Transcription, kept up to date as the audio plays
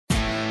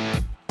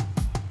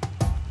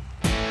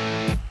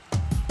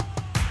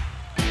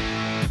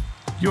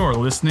You're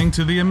listening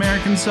to the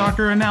American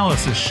Soccer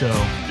Analysis Show.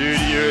 Dude,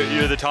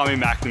 you're the Tommy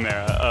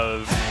McNamara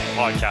of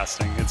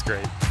podcasting. It's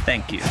great.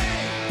 Thank you.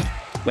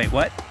 Wait,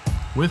 what?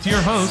 With your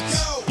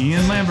hosts,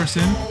 Ian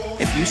Lamberson.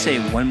 If you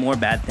say one more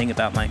bad thing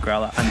about Mike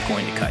Grella, I'm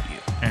going to cut you.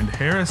 And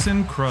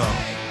Harrison Crow.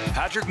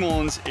 Patrick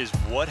Mullins is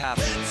what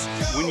happens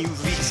when you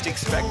least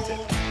expect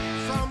it.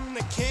 From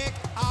the kick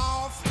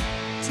off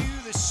to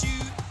the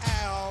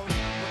shootout,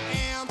 we're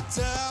amped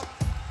up,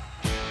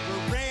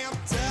 we're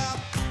ramped up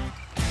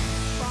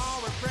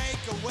for a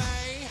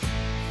breakaway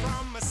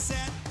from a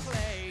set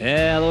play.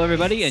 Hello,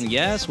 everybody, and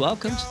yes,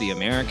 welcome to the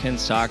American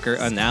Soccer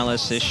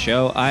Analysis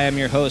Show. I am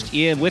your host,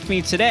 Ian. With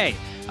me today,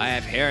 I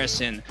have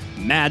Harrison,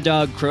 Mad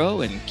Dog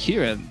Crow, and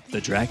Kieran, the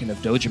Dragon of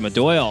Dojima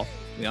Doyle.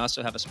 We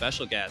also have a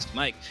special guest,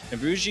 Mike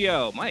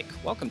Nabrugio. Mike,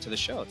 welcome to the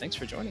show. Thanks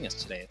for joining us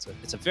today.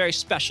 It's a very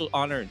special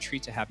honor and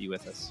treat to have you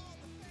with us.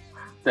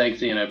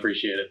 Thanks, Ian. I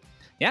appreciate it.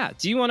 Yeah.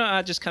 Do you want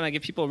to just kind of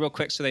give people real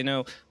quick so they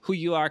know who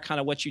you are, kind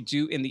of what you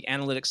do in the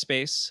analytics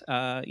space?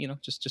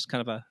 Just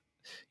kind of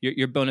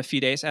your bona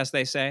fides, as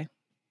they say.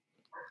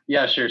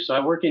 Yeah, sure. So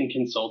I work in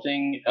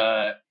consulting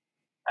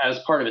as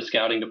part of a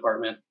scouting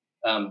department.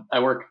 I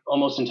work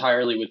almost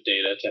entirely with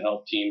data to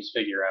help teams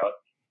figure out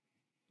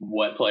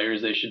what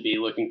players they should be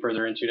looking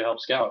further into to help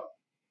scout.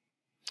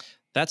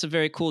 That's a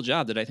very cool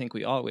job that I think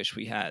we all wish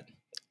we had.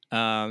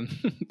 But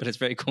it's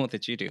very cool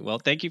that you do. Well,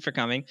 thank you for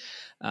coming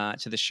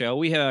to the show.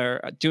 We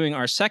are doing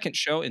our second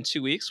show in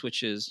 2 weeks,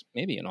 which is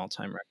maybe an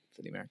all-time record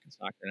for the American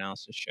Soccer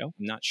Analysis Show.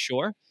 I'm not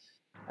sure.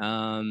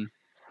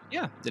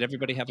 Did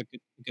everybody have a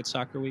good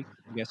soccer week?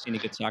 You guys see any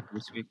good soccer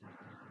this week?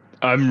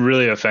 I'm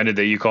really offended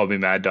that you called me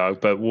Mad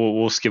Dog, but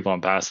we'll skip on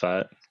past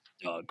that.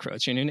 Dog Crow,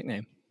 it's your new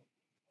nickname.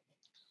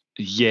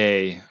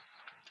 Yay.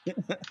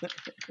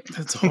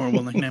 That's a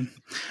horrible nickname.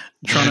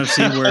 Toronto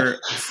FC were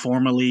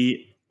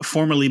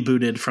formally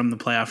booted from the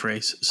playoff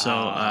race, so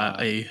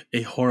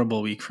a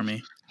horrible week for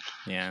me.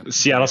 Yeah,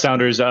 Seattle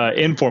Sounders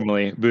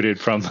informally booted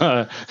from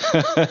the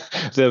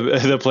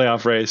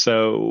playoff race.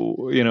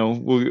 So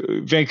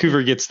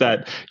Vancouver gets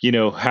that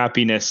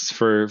happiness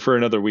for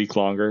another week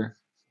longer.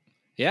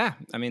 Yeah,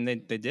 I mean they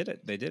did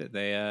it. They did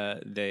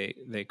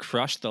it. They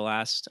crushed the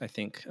last, I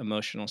think,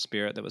 emotional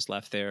spirit that was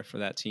left there for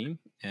that team,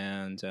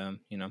 and can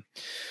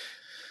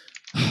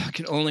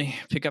only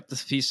pick up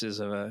the pieces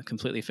of a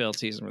completely failed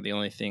season where the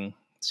only thing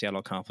Seattle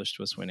accomplished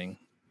was winning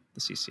the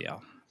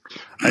CCL.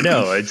 I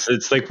know.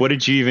 It's like, what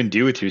did you even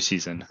do with your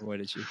season? What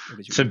did you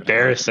It's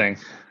embarrassing.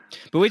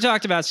 But we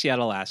talked about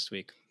Seattle last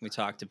week. We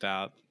talked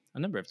about a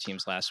number of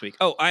teams last week.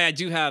 Oh, I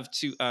do have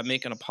to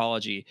make an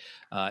apology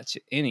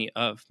to any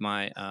of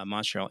my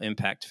Montreal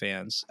Impact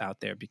fans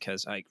out there,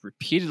 because I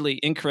repeatedly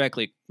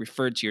incorrectly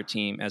referred to your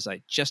team, as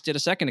I just did a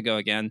second ago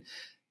again,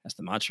 as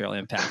the Montreal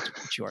Impact,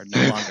 which you are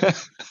no longer.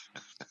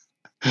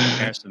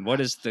 Harrison,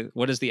 what is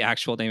the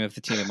actual name of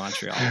the team in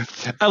Montreal?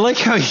 I like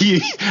how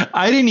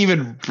I didn't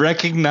even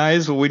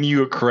recognize when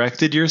you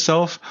corrected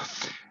yourself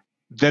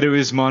that it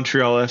was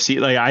Montreal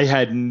FC. Like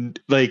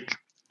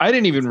I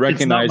didn't even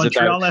recognize it's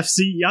not Montreal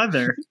FC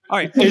either. All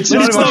right, it's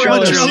not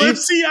Montreal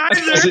FC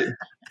either.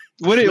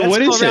 What Let's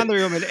is go around it? the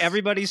room and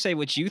everybody say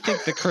what you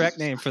think the correct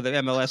name for the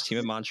MLS team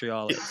in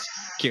Montreal is.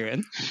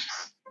 Kieran,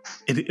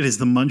 It is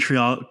the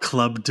Montreal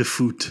Club de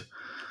Foot.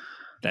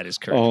 that is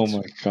correct. Oh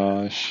my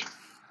gosh!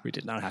 We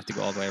did not have to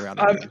go all the way around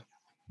the room,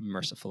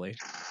 mercifully.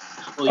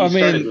 Well, I you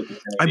started mean, with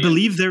the I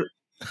believe they're.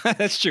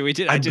 That's true. We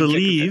did. I did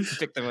believe-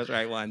 pick the most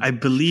right one. I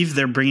believe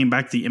they're bringing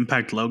back the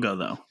Impact logo,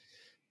 though.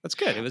 That's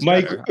good. It was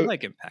Mike, better. I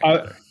like Impact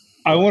better.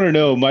 I want to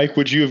know, Mike,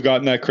 would you have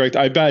gotten that correct?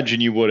 I imagine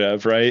you would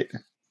have, right?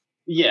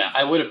 Yeah,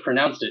 I would have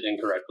pronounced it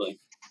incorrectly,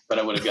 but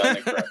I would have gotten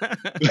it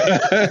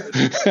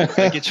correct.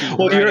 I get you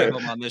Well, right you're- at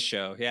home on this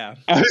show. Yeah.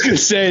 I was going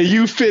to say,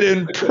 you fit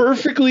in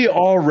perfectly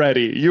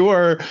already. You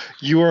are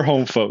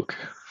home folk.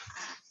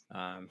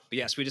 But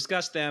yes, we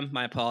discussed them.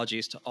 My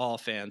apologies to all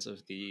fans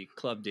of the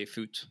Club de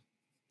Foot,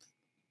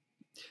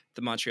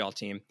 the Montreal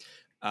team.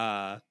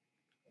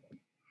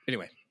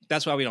 Anyway,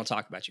 that's why we don't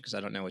talk about you, because I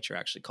don't know what you're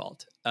actually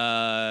called.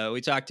 We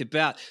talked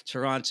about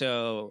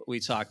Toronto. We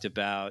talked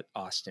about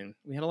Austin.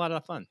 We had a lot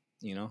of fun,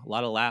 a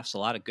lot of laughs, a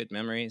lot of good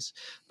memories.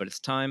 But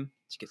it's time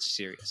to get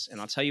serious. And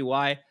I'll tell you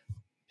why.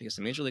 Because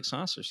the Major League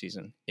Soccer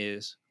season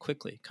is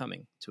quickly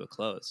coming to a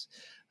close.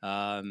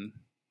 On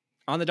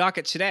the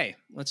docket today,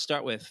 let's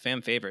start with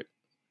fan favorite,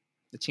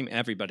 the team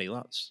everybody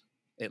loves,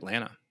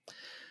 Atlanta.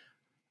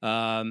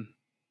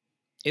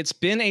 It's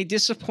been a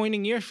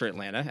disappointing year for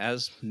Atlanta,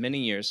 as many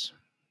years,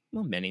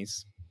 well,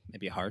 many's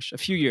maybe harsh, a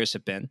few years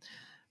have been.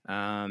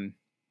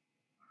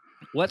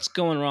 What's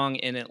going wrong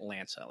in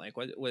Atlanta? Like,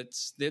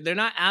 they're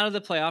not out of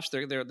the playoffs.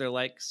 They're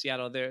like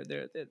Seattle.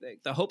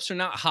 The hopes are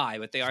not high,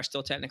 but they are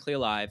still technically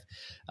alive.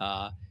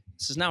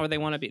 This is not where they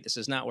want to be. This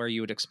is not where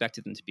you would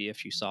expect them to be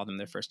if you saw them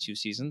their first two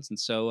seasons. And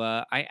so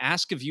I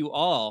ask of you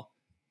all,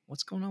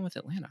 what's going on with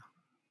Atlanta?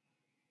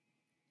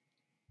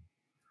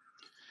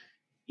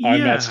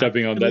 I'm not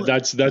stepping on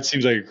that. That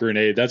seems like a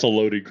grenade. That's a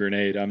loaded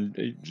grenade.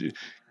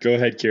 Go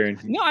ahead, Kieran.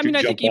 No, I mean,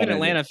 I think even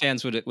Atlanta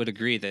fans would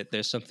agree that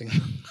there's something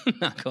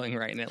not going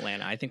right in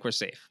Atlanta. I think we're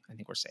safe.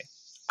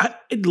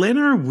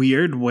 Atlanta are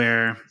weird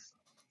where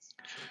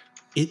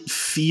it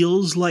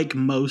feels like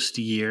most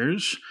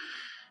years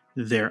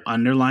their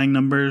underlying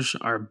numbers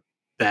are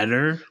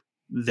better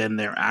than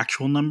their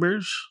actual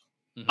numbers.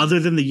 Mhm. Other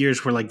than the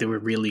years where like they were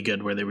really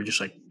good, where they were just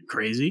like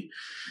crazy.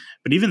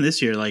 But even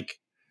this year, like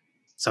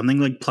something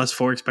like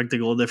 +4 expected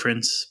goal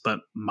difference,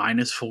 but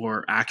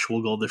 -4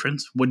 actual goal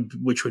difference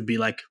which would be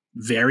like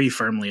very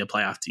firmly a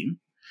playoff team.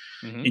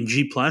 Mhm. In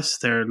G plus,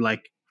 they're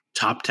like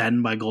top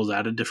 10 by goals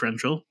added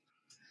differential.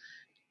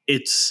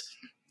 It's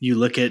you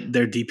look at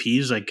their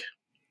DPs, like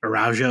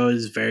Araujo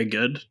is very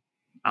good.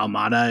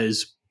 Almada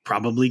is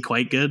probably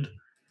quite good.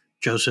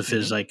 Joseph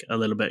is like a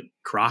little bit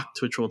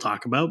crocked, which we'll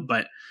talk about,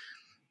 but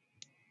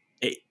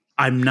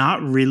I'm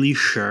not really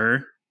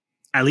sure.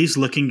 At least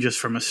looking just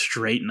from a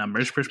straight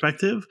numbers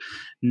perspective,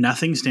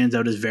 nothing stands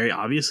out as very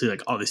obviously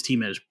like, oh, this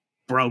team is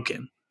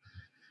broken.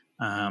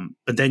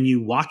 But then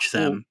you watch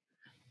them,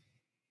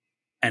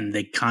 and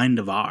they kind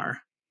of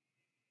are.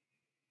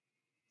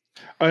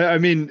 I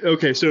mean,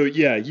 okay, so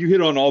yeah, you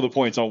hit on all the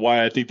points on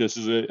why I think this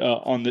is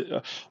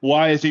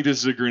why I think this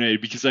is a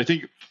grenade, because I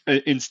think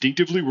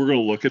instinctively we're going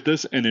to look at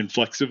this and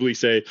inflexively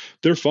say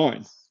they're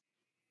fine.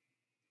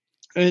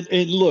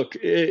 And look,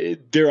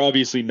 they're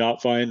obviously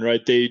not fine,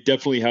 right? They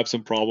definitely have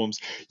some problems.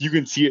 You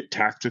can see it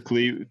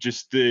tactically.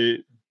 Just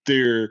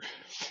their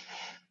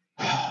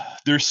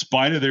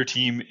spine of their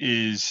team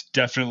is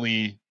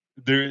definitely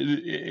there.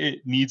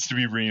 It needs to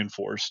be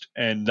reinforced,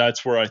 and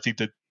that's where I think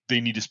that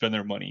they need to spend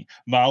their money.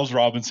 Miles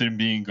Robinson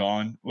being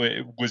gone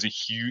is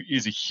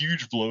a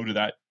huge blow to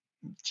that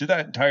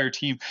entire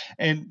team,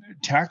 and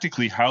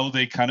tactically how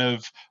they kind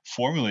of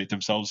formulate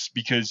themselves,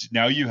 because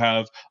now you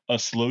have a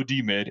slow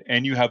D mid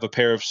and you have a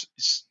pair of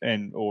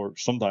or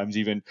sometimes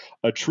even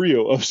a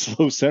trio of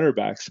slow center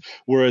backs,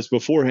 whereas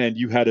beforehand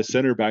you had a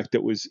center back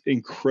that was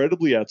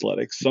incredibly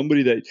athletic,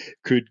 somebody that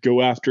could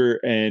go after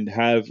and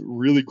have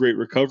really great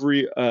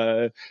recovery.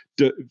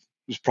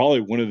 Was probably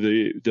one of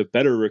the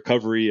better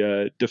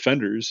recovery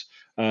defenders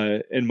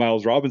in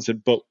Miles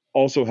Robinson, but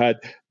also had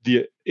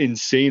the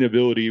insane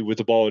ability with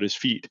the ball at his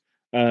feet.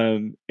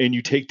 And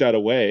you take that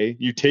away,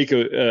 you take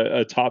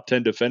a top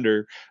 10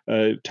 defender,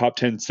 top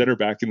 10 center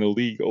back in the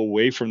league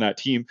away from that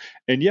team.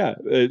 And yeah,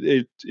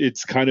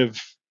 it's kind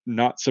of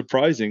not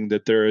surprising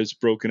that they're as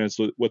broken as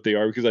what they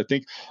are, because I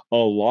think a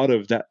lot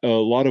of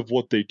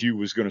what they do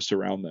was going to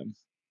surround them.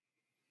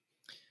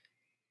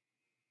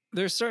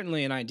 There's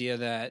certainly an idea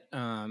that,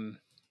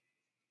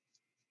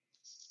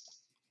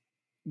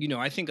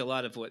 I think a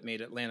lot of what made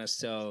Atlanta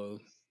so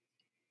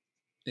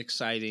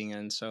exciting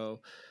and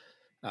so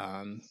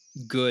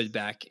good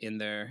back in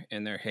their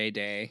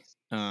heyday,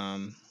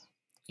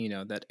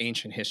 that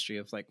ancient history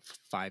of like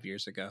 5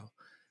 years ago,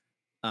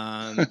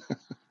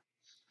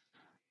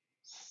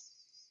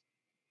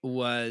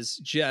 was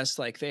just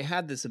like they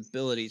had this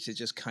ability to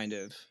just kind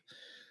of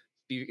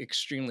be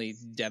extremely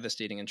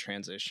devastating in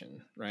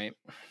transition, right?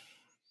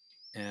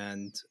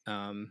 And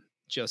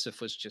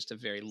Joseph was just a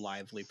very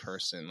lively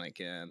person.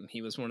 Like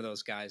he was one of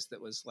those guys that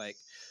was like,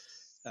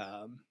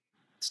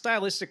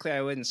 stylistically,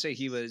 I wouldn't say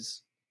he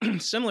was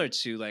similar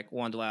to like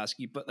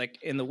Wondolowski, but like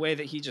in the way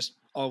that he just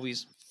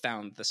always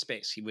found the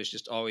space. He was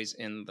just always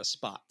in the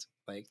spot.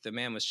 Like the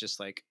man was just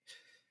like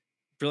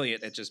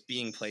brilliant at just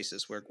being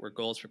places where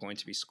goals were going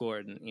to be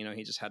scored. And,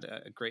 he just had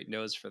a great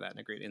nose for that and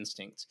a great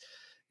instinct.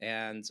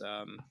 And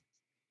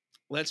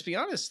let's be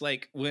honest,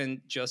 like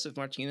when Joseph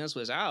Martinez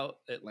was out,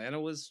 Atlanta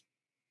was,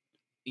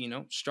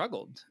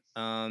 struggled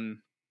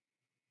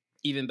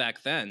even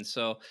back then.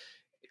 So,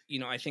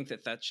 I think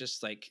that that's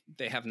just like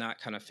they have not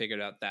kind of figured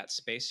out that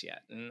space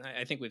yet. And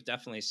I think we've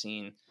definitely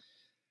seen,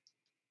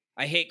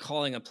 I hate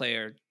calling a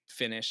player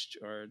finished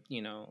or,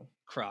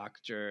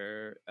 crocked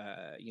or,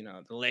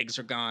 the legs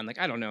are gone. Like,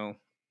 I don't know.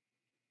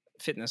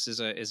 Fitness is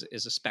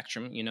a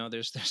spectrum,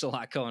 there's a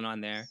lot going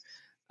on there.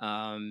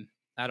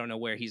 I don't know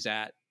where he's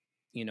at,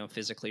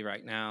 physically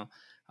right now.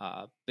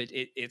 But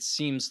it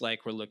seems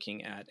like we're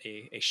looking at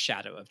a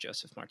shadow of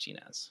Joseph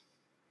Martinez.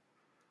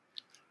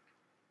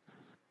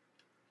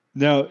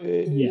 Now,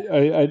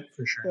 I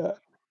for sure.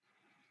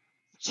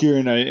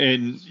 Kieran,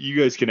 and you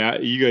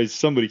guys,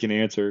 somebody can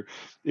answer.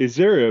 Is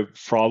there a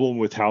problem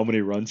with how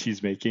many runs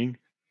he's making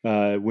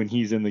when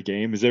he's in the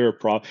game? Is there a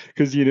problem?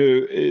 Because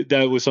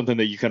that was something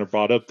that you kind of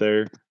brought up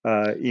there,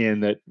 Ian,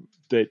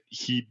 that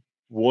he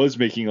was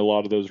making a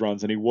lot of those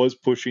runs and he was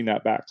pushing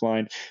that back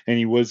line and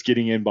he was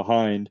getting in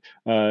behind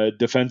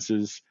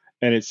defenses.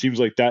 And it seems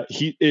like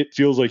it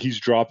feels like he's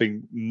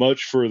dropping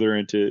much further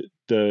into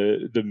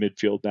the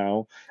midfield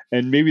now,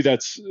 and maybe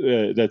that's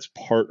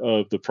part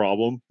of the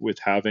problem with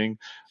having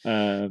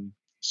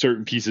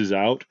certain pieces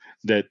out,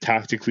 that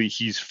tactically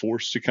he's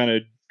forced to kind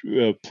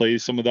of play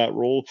some of that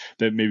role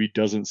that maybe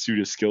doesn't suit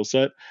his skill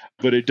set.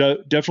 But it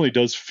definitely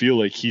does feel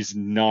like he's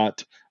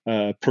not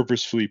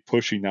purposefully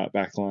pushing that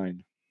back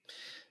line.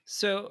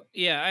 So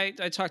yeah,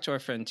 I talked to our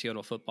friend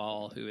Teodor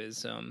Football, who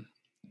is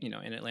in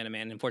Atlanta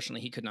Man.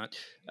 Unfortunately, he could not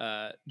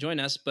join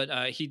us,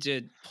 but he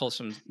did pull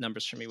some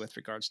numbers for me with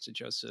regards to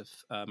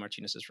Joseph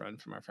Martinez's run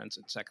from our friends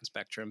at Second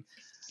Spectrum.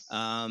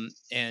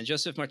 And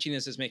Joseph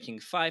Martinez is making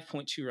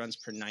 5.2 runs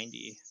per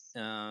 90,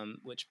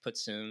 which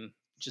puts him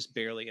just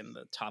barely in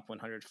the top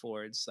 100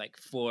 forwards. Like,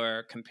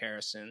 for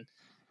comparison,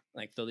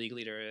 like the league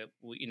leader,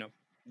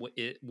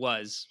 it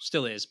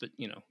still is, but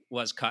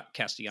was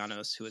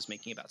Castellanos, who was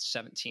making about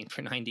 17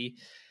 per 90.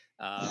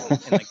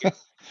 And like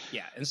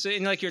and so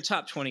like your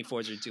top 20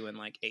 forwards are doing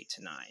like 8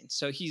 to 9,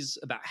 so he's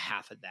about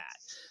half of that.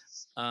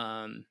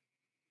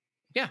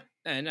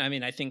 And I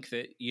mean, I think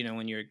that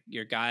when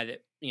you're guy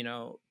that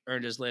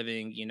earned his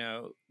living,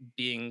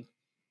 being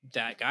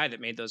that guy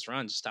that made those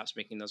runs stops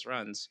making those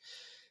runs,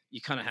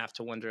 you kind of have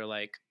to wonder,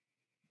 like,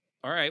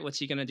 all right, what's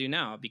he going to do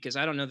now? Because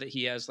I don't know that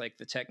he has like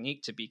the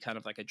technique to be kind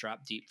of like a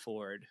drop deep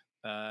forward.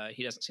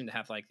 He doesn't seem to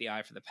have like the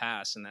eye for the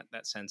pass in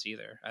that sense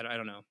either. I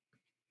don't know.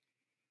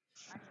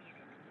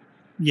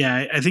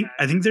 Yeah, I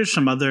think there's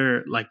some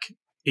other like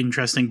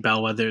interesting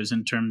bellwethers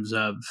in terms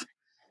of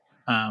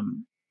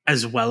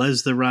as well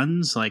as the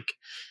runs. Like,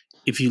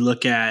 if you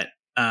look at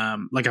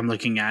like, I'm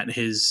looking at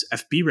his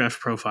FBref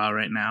profile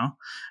right now,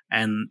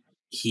 and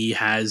he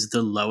has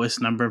the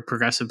lowest number of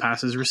progressive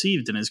passes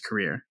received in his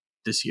career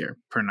this year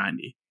per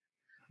 90.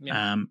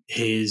 Yeah.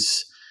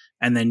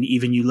 And then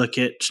even you look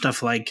at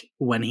stuff like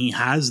when he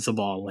has the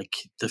ball, like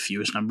the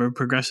fewest number of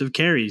progressive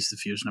carries, the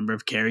fewest number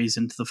of carries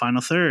into the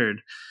final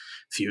third,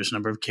 fewest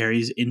number of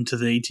carries into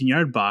the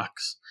 18-yard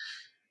box.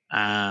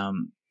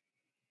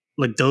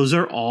 Like, those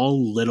are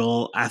all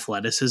little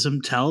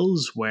athleticism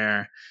tells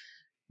where,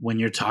 when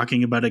you're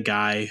talking about a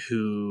guy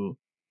who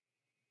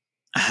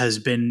has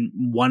been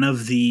one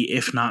of the,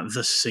 if not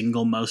the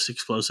single most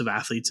explosive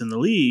athletes in the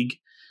league,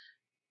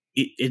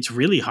 it's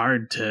really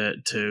hard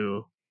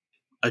to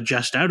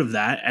adjust out of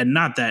that. And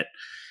not that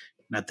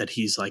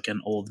he's like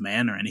an old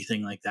man or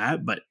anything like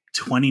that, but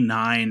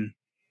 29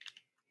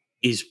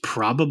 is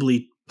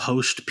probably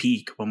post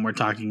peak when we're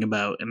talking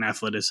about an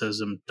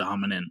athleticism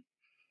dominant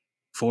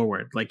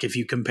forward. Like, if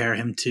you compare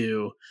him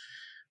to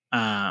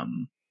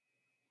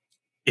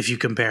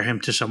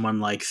someone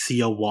like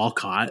Theo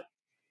Walcott,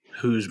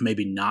 who's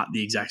maybe not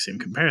the exact same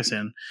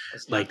comparison.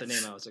 That's like not the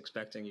name I was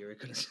expecting you were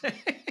going to say.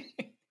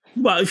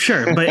 Well,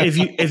 sure, but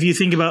if you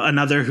think about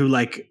another who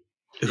like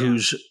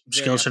whose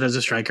skill set as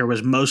a striker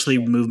was mostly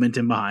movement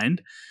in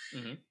behind,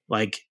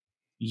 like,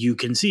 you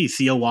can see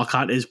Theo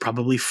Walcott is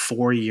probably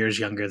 4 years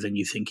younger than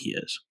you think he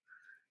is.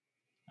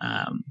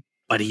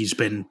 But he's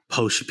been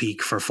post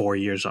peak for 4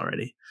 years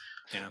already.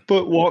 Yeah.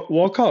 But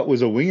Walcott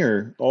was a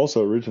winger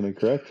also originally,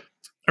 correct?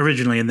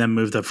 Originally, and then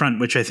moved up front,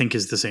 which I think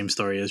is the same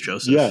story as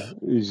Joseph. Yeah,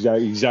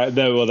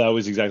 exactly. Well, that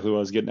was exactly what I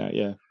was getting at.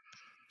 Yeah.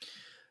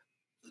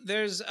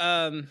 There's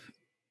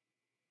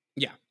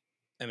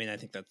I mean, I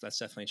think that's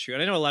definitely true.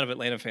 And I know a lot of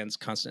Atlanta fans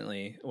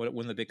constantly, one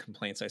of the big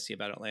complaints I see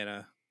about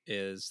Atlanta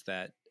is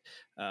that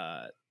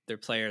their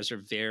players are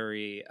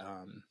very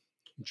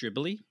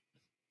dribbly,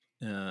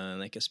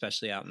 like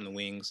especially out in the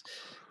wings.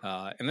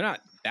 And they're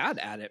not bad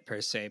at it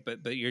per se,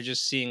 but you're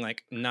just seeing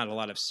like not a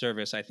lot of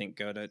service, I think,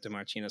 go to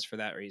Martinez for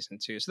that reason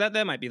too. So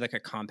that might be like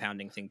a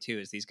compounding thing too,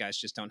 is these guys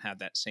just don't have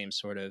that same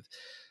sort of,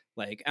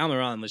 like,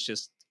 Almiron was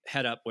just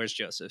head up, where's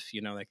Joseph?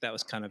 Like that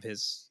was kind of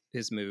his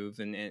move,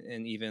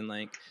 and even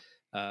like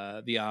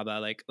Viaba,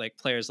 like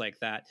players like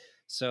that.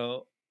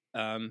 So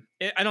I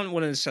don't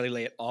want to necessarily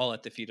lay it all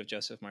at the feet of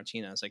Joseph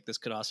Martinez. Like, this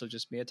could also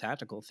just be a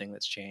tactical thing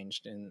that's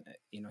changed, and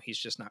he's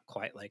just not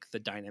quite like the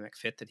dynamic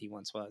fit that he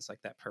once was,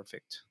 like that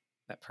perfect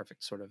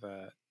sort of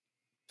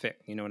fit.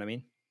 You know what I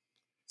mean?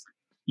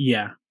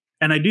 Yeah,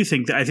 and I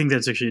think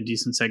that's actually a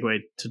decent segue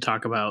to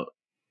talk about,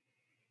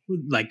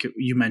 like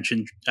you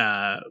mentioned,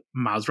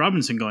 Miles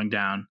Robinson going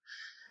down.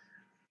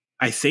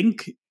 I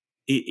think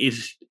it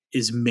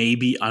is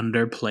maybe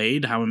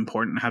underplayed how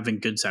important having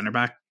good center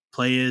back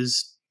play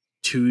is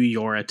to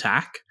your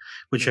attack,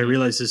 which I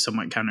realize is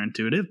somewhat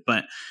counterintuitive,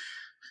 but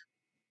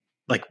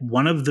like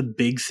one of the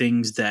big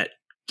things that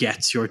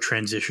gets your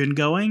transition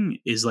going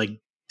is like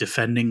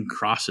defending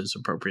crosses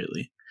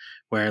appropriately,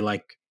 where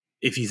like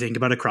if you think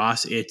about a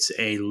cross, it's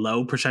a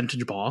low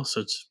percentage ball,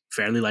 so it's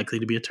fairly likely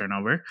to be a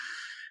turnover,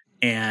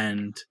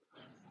 and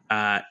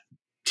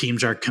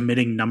teams are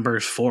committing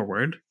numbers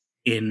forward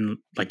in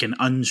like an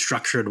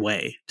unstructured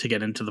way to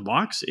get into the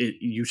box.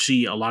 You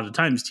see a lot of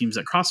times teams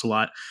that cross a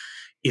lot,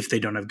 if they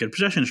don't have good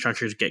possession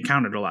structures, get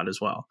countered a lot as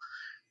well.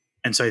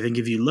 And so I think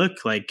if you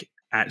look like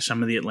at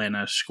some of the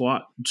Atlanta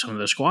squad, some of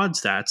the squad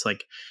stats,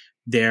 like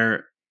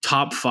they're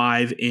top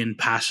 5 in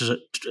passes,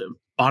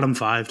 bottom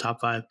 5, top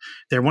 5.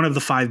 They're one of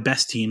the 5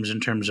 best teams in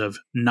terms of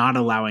not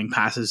allowing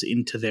passes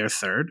into their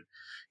third,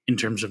 in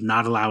terms of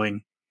not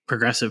allowing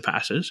progressive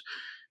passes,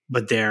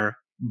 but they're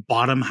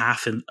bottom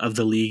half of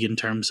the league in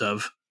terms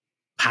of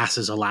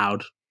passes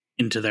allowed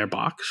into their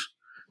box.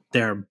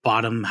 They're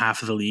bottom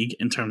half of the league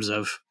in terms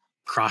of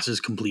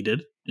crosses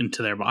completed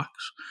into their box.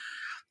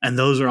 And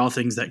those are all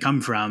things that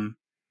come from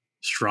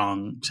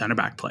strong center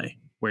back play,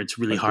 where it's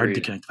really hard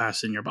to connect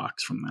passes in your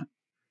box from that.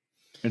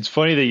 It's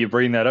funny that you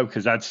bring that up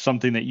because that's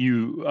something that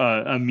you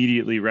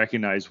immediately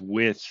recognize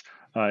with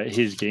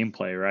his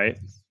gameplay, right?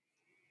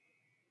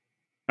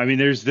 I mean,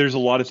 there's a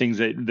lot of things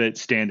that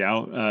stand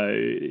out.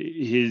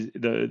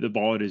 The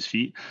ball at his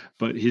feet,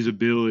 but his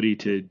ability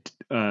to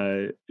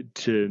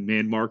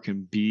man mark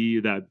and be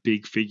that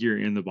big figure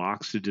in the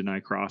box to deny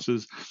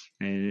crosses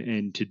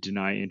and to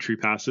deny entry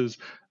passes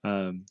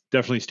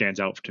definitely stands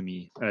out to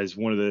me as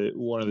one of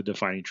the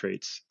defining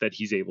traits that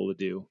he's able to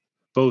do,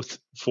 both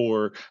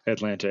for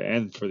Atlanta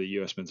and for the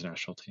U.S. men's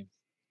national team.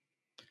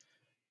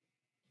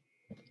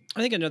 I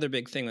think another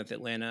big thing with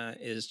Atlanta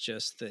is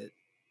just that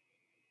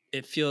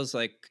it feels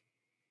like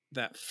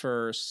that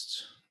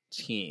first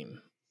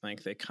team,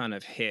 like they kind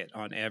of hit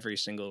on every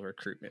single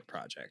recruitment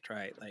project,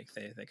 right? Like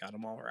they got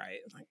them all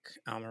right. Like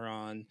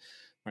Almiron,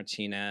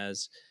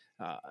 Martinez,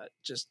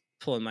 just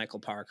pulling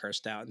Michael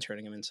Parkhurst out and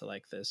turning him into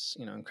like this,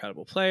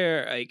 incredible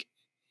player.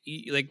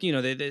 They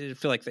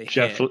feel like they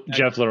Jeff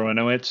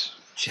Larentowicz.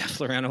 Jeff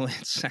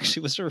Larentowicz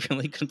actually was a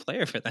really good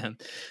player for them.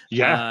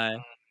 Yeah.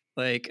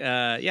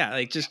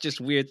 Just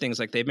weird things.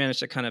 Like they managed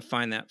to kind of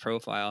find that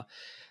profile.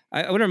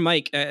 I wonder,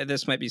 Mike,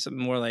 this might be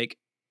something more like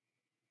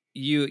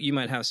you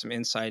might have some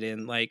insight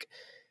in, like,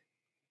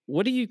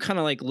 what do you kind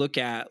of like look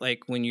at, like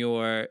when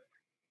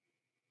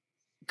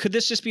could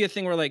this just be a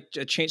thing where like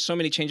so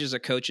many changes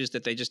of coaches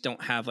that they just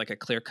don't have like a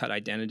clear cut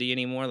identity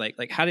anymore?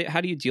 Like how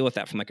do you deal with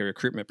that from like a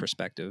recruitment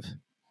perspective?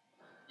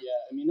 Yeah,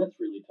 I mean, that's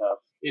really tough.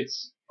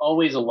 It's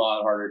always a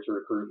lot harder to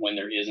recruit when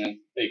there isn't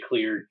a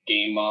clear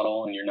game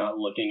model and you're not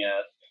looking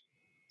at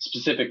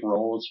specific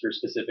roles for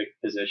specific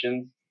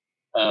positions.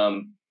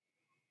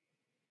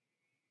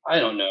 I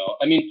don't know.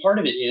 I mean, part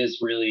of it is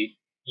really,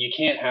 you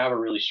can't have a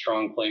really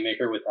strong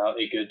playmaker without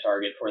a good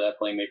target for that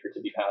playmaker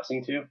to be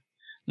passing to.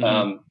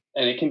 Mm-hmm.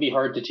 And it can be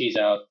hard to tease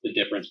out the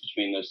difference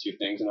between those two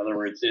things. In other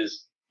words,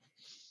 is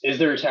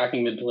their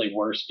attacking mid-play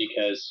worse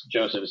because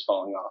Joseph is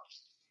falling off?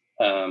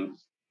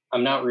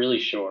 I'm not really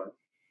sure.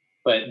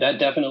 But that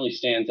definitely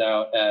stands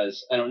out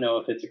as, I don't know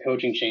if it's a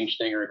coaching change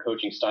thing or a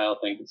coaching style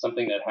thing, but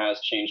something that has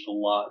changed a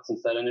lot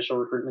since that initial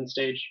recruitment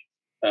stage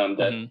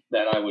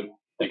that I would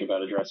think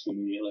about addressing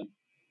immediately.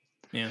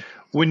 Yeah.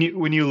 When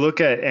you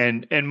look at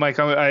and Mike,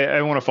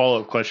 I want a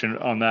follow-up question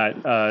on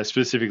that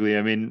specifically.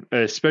 I mean,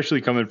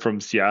 especially coming from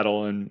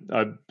Seattle, and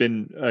I've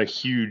been a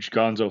huge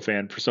Gonzo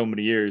fan for so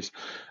many years,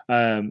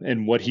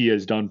 and what he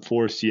has done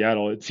for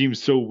Seattle. It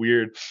seems so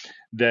weird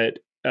that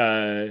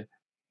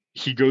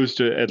he goes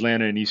to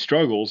Atlanta and he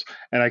struggles,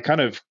 and I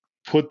kind of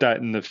put that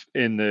in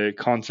the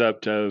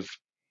concept of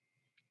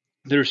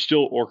they're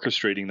still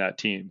orchestrating that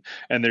team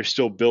and they're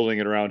still building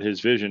it around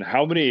his vision.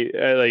 How many,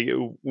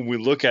 when we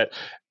look at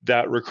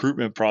that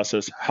recruitment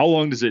process, how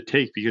long does it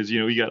take? Because,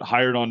 he got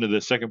hired onto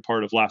the second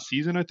part of last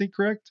season, I think,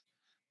 correct?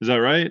 Is that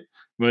right?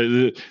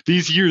 But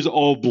these years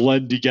all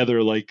blend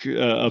together like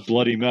a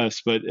bloody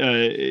mess. But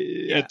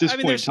at this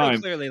point in time,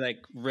 still clearly like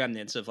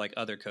remnants of like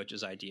other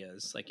coaches'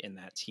 ideas, like in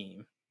that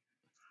team.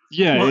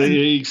 Yeah, well,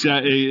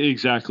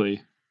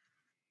 exactly.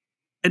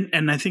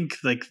 And I think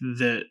like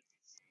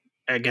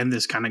again,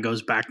 this kind of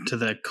goes back to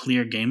the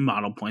clear game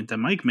model point that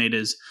Mike made,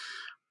 is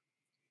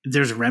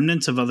there's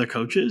remnants of other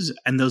coaches,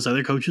 and those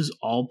other coaches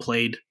all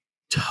played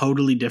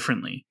totally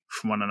differently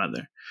from one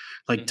another.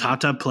 Like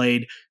Tata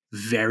played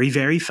very,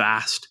 very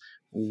fast.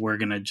 We're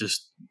going to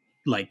just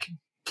like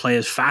play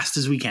as fast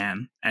as we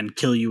can and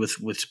kill you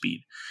with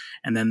speed.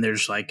 And then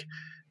there's like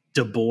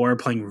DeBoer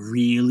playing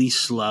really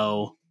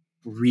slow,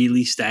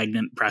 really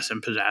stagnant press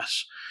and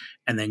possess.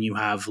 And then you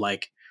have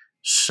like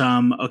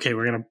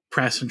we're going to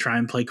press and try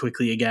and play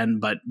quickly again,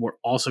 but we're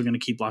also going to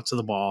keep lots of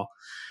the ball.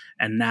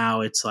 And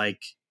now it's like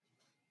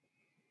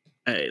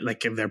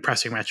their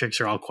pressing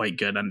metrics are all quite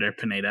good under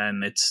Pineda,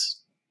 and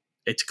it's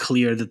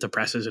clear that the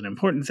press is an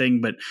important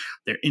thing, but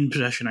their in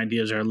possession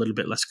ideas are a little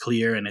bit less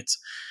clear, and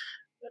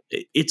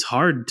it's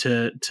hard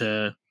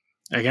to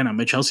again, I'm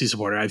a Chelsea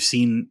supporter. I've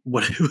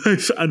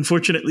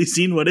unfortunately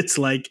seen what it's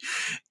like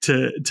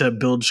to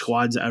build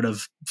squads out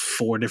of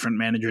 4 different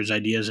managers'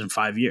 ideas in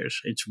 5 years.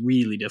 It's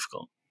really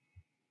difficult.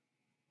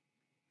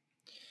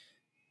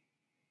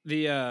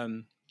 I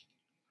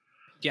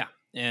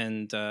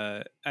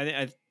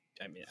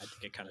mean, I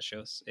think it kind of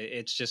shows.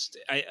 It's just,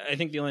 I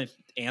think the only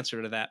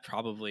answer to that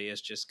probably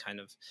is just kind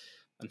of,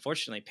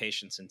 unfortunately,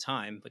 patience and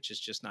time, which is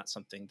just not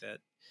something that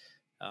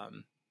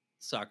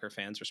soccer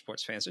fans or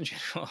sports fans in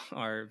general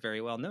are very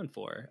well known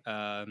for.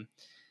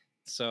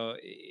 So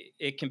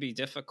it can be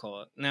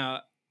difficult.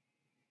 Now,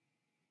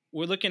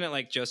 we're looking at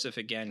like Joseph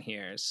again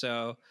here.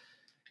 So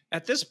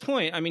at this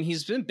point, I mean,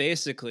 he's been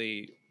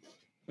basically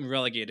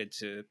relegated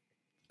to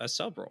a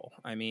sub role.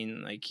 I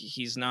mean, like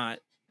he's not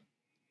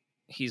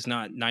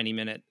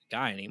 90-minute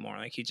guy anymore.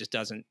 Like he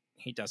doesn't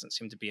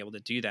seem to be able to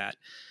do that.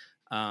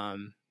 I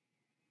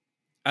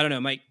don't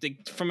know, Mike,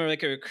 from a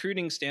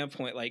recruiting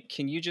standpoint, like,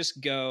 can you just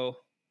go,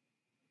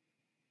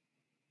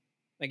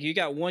 like, you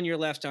got 1 year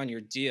left on your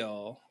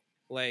deal.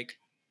 Like,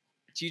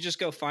 do you just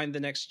go find the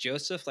next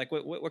Joseph? Like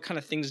what kind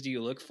of things do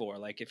you look for?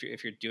 Like if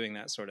you're doing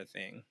that sort of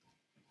thing?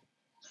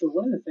 So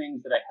one of the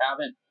things that I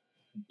haven't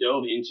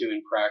dove into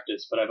in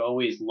practice, but I've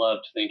always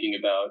loved thinking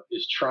about,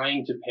 is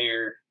trying to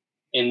pair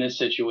in this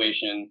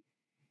situation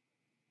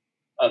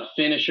a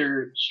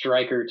finisher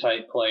striker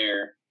type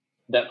player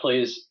that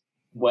plays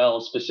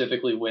well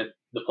specifically with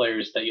the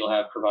players that you'll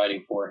have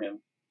providing for him.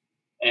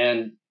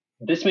 And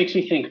this makes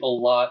me think a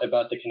lot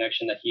about the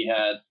connection that he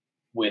had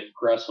with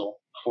Gressel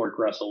before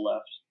Gressel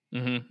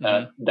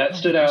left. That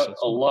stood out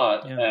a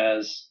lot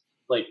as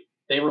like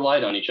they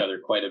relied on each other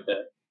quite a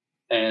bit.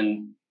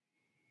 And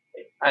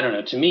I don't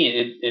know, to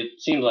me, it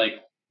seemed like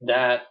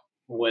that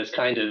was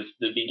kind of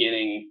the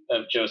beginning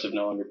of Joseph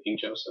no longer being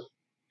Joseph.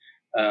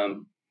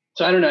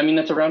 So I don't know. I mean,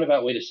 that's a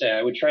roundabout way to say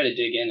I would try to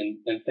dig in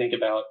and think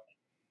about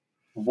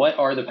what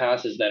are the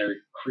passes that are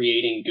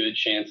creating good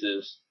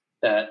chances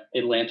that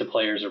Atlanta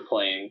players are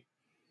playing,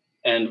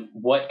 and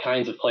what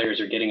kinds of players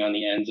are getting on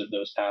the ends of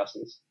those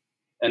passes.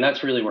 And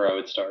that's really where I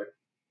would start.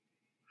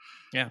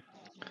 Yeah.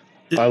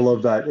 I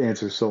love that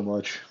answer so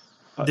much.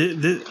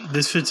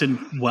 This fits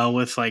in well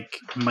with, like,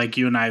 Mike,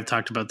 you and I have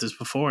talked about this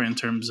before in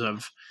terms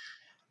of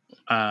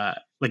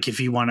like if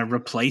you want to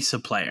replace a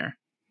player,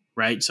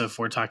 right? So if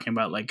we're talking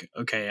about like,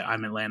 okay,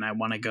 I'm Atlanta, I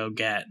want to go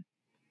get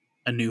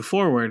a new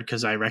forward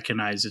because I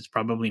recognize it's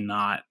probably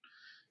not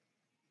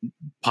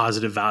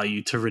positive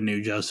value to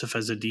renew Joseph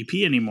as a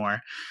DP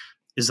anymore,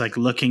 is like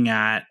looking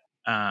at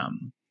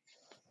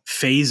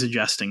phase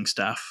adjusting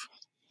stuff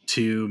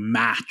to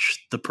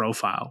match the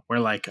profile. We're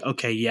like,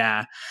 okay,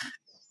 yeah,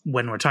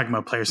 when we're talking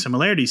about player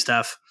similarity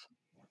stuff,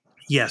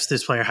 yes,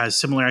 this player has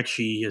similar XG,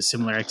 he has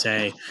similar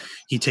XA,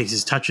 he takes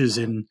his touches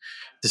in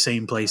the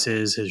same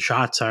places, his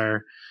shots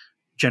are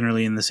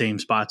generally in the same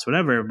spots,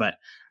 whatever. But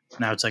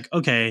now it's like,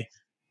 okay,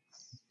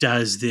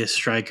 does this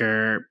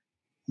striker,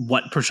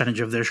 what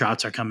percentage of their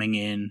shots are coming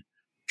in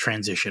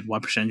transition?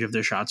 What percentage of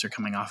their shots are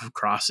coming off of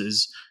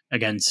crosses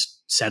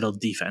against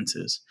settled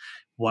defenses?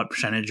 What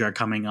percentage are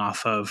coming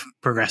off of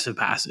progressive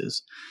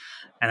passes?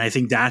 And I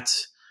think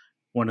that's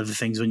one of the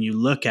things when you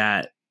look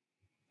at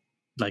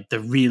like the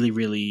really,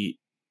 really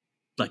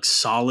like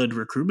solid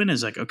recruitment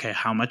is like, okay,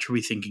 how much are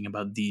we thinking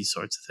about these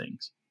sorts of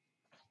things?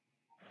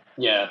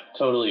 Yeah,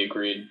 totally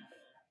agreed.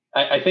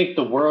 I think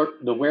the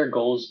where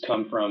goals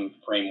come from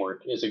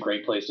framework is a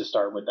great place to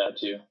start with that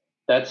too.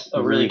 That's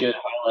a really good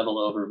high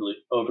level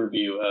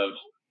overview of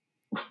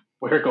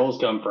where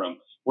goals come from.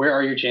 Where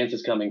are your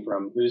chances coming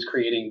from? Who's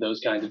creating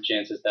those kinds of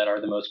chances that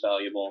are the most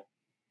valuable,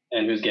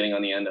 and who's getting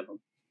on the end of them?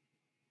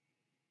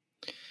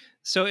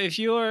 So if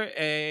you're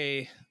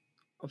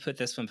I'll put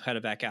this one kind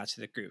of back out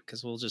to the group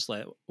because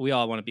we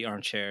all want to be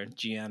armchair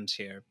GMs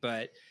here.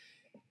 But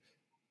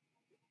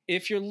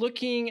if you're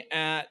looking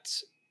at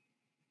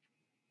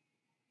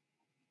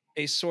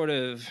a sort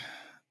of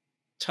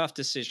tough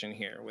decision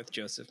here with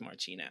Joseph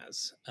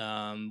Martinez,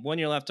 1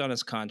 year left on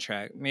his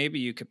contract, maybe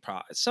you could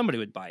somebody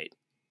would bite,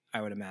 I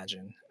would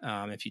imagine,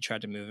 if you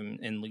tried to move him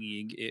in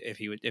league, if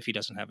he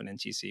doesn't have an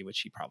NTC,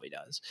 which he probably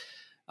does.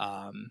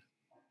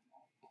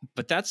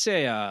 But that's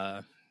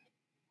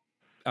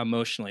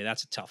emotionally,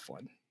 that's a tough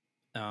one.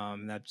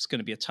 That's going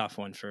to be a tough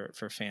one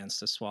for fans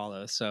to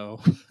swallow.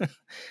 So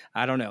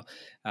I don't know.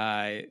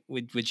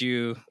 Would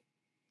you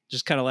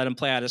just kind of let him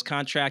play out his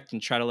contract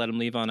and try to let him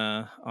leave on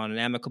an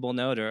amicable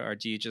note, or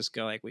do you just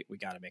go like, we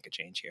got to make a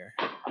change here?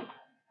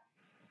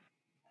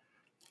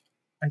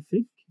 I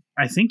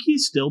think he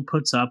still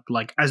puts up,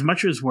 like, as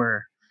much as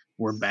we're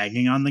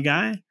bagging on the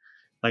guy,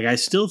 like I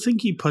still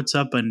think he puts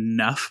up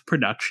enough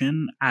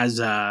production as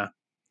a,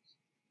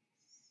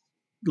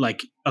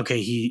 like,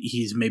 okay,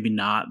 he's maybe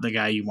not the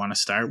guy you want to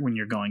start when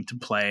you're going to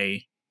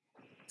play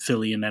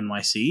Philly and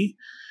NYC.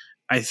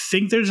 I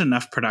think there's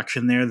enough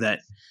production there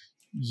that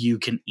you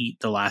can eat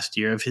the last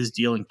year of his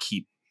deal and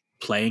keep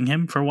playing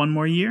him for one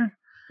more year.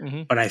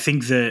 Mm-hmm. But I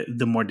think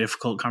the more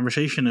difficult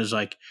conversation is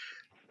like,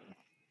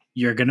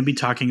 you're going to be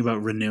talking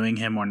about renewing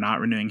him or not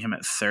renewing him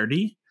at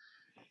 30.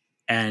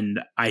 And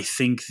I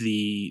think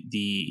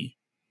the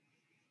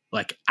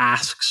like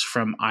asks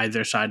from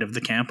either side of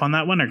the camp on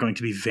that one are going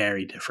to be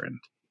very different.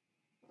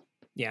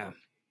 Yeah.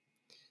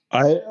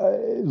 I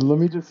let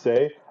me just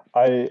say,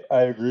 I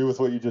agree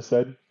with what you just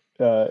said.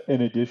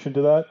 In addition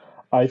to that,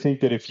 I think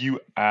that if you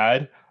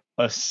add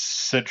a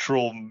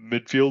central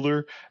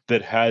midfielder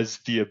that has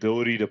the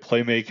ability to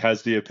play make,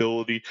 has the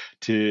ability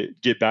to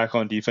get back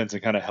on defense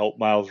and kind of help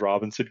Miles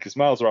Robinson, because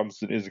Miles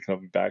Robinson isn't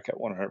coming back at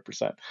 100%.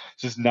 It's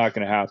just not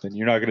going to happen.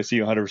 You're not going to see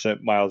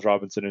 100% Miles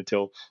Robinson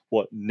until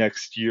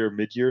next year,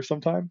 mid-year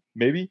sometime,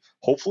 maybe,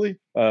 hopefully.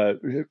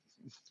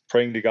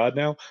 Praying to God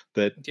now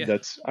that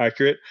that's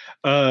accurate.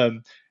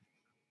 You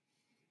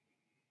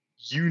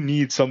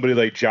need somebody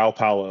like João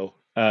Paulo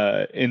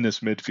in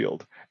this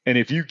midfield. And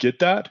if you get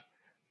that,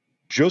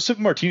 Joseph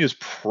Martinez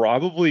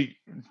probably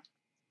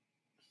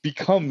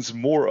becomes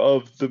more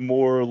of the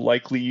more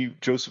likely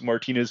Joseph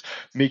Martinez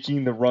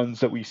making the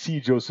runs that we see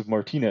Joseph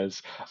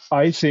Martinez.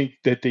 I think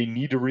that they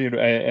need to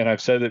and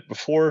I've said it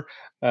before,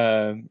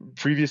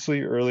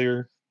 previously,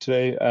 earlier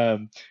today,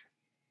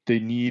 they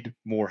need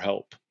more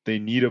help. They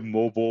need a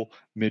mobile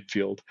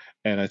midfield.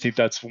 And I think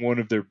that's one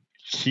of their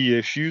key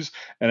issues.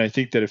 And I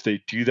think that if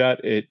they do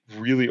that, it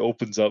really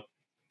opens up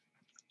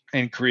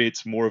and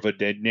creates more of a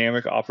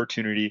dynamic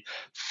opportunity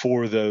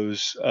for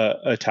those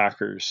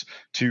attackers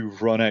to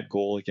run at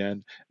goal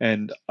again.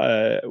 And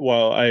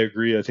while I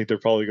agree, I think they're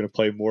probably going to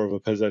play more of a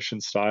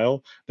possession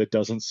style that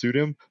doesn't suit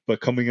him,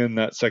 but coming in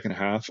that second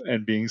half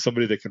and being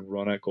somebody that can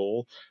run at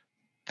goal,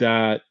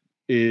 that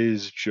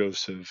is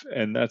Joseph,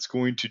 and that's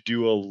going to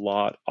do a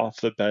lot off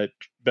the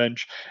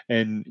bench.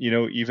 And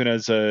even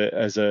as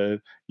a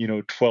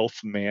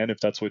 12th man, if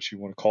that's what you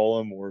want to call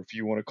him, or if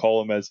you want to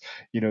call him as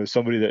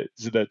somebody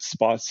that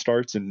spot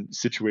starts in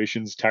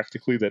situations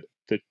tactically that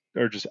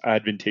are just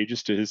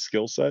advantageous to his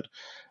skill set,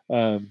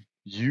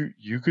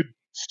 you could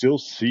still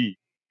see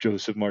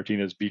Joseph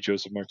Martinez be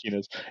Joseph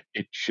Martinez.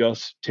 It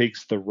just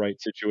takes the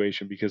right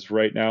situation, because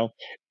right now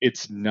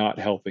it's not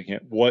helping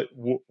him.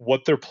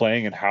 What they're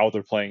playing and how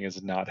they're playing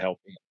is not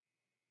helping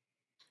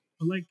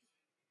him. Like,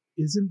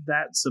 isn't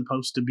that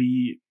supposed to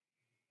be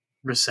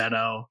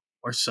Rossetto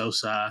or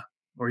Sosa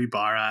or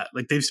Ibarra?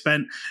 Like, they've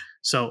spent.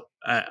 So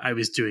I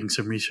was doing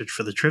some research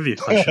for the trivia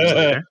questions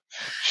later.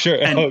 Sure.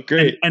 And,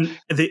 great. And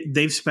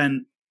they've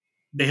spent.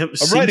 They have.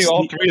 I'm writing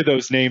all three of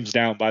those names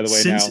down, by the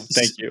way. Now,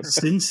 thank you.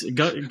 Since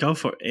go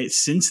for it.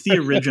 Since the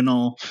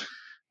original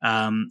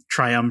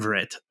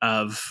triumvirate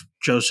of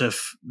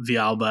Joseph,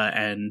 Villalba,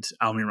 and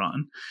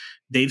Almiron,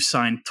 they've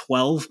signed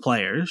 12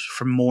 players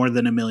for more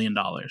than $1 million,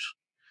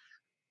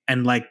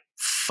 and like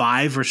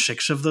 5 or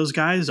 6 of those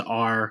guys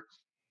are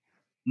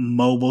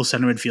mobile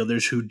center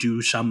midfielders who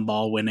do some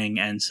ball winning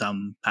and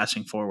some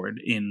passing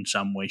forward in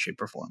some way, shape,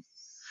 or form,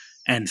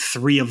 and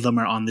 3 of them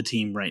are on the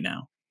team right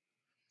now.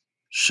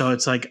 So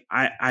it's like,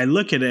 I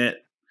look at it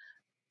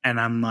and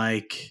I'm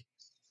like,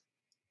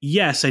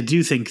 yes, I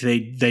do think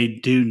they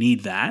do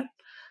need that.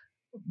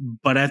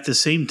 But at the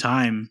same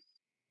time,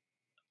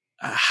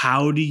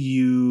 how do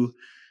you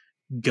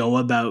go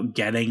about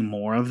getting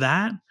more of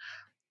that?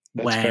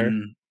 That's when fair.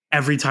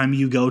 Every time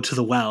you go to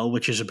the well,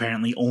 which is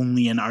apparently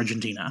only in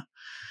Argentina,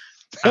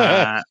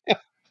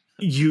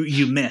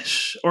 you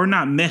miss, or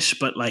not miss,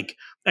 but like,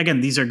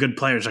 again, these are good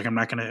players. Like, I'm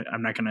not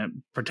gonna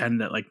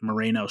pretend that like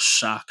Moreno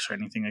sucks or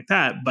anything like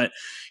that. But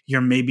you're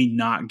maybe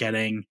not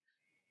getting,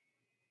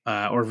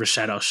 or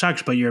Rossetto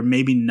sucks, but you're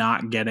maybe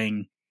not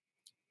getting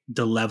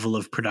the level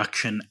of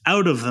production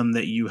out of them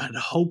that you had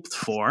hoped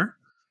for.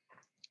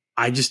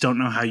 I just don't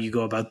know how you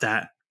go about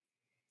that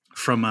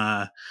from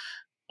a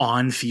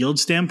on-field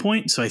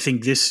standpoint. So I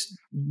think this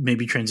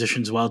maybe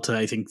transitions well to,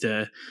 I think,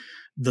 the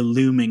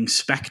looming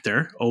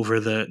specter over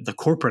the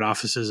corporate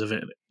offices of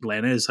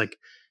Atlanta is like,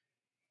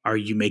 are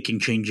you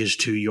making changes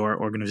to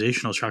your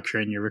organizational structure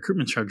and your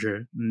recruitment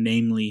structure,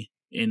 namely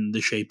in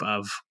the shape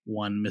of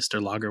one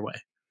Mr. Lagerwey?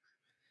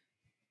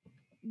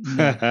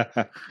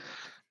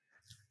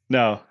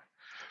 No,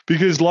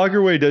 because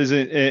Lagerwey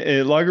doesn't.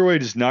 Lagerwey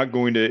is not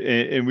going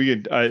to. And we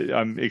can.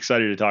 I'm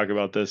excited to talk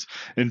about this.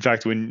 In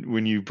fact,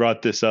 when you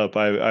brought this up,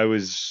 I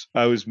was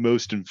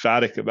most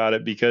emphatic about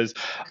it, because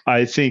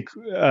I think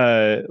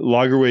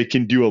Lagerwey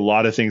can do a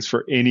lot of things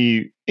for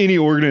any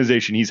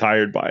organization he's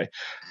hired by.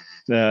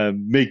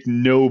 Make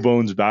no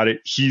bones about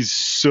it. He's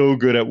so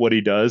good at what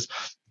he does,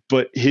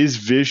 but his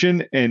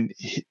vision and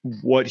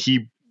what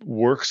he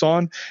works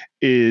on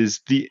is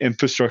the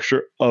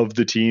infrastructure of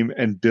the team,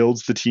 and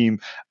builds the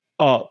team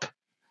up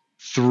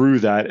through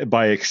that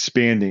by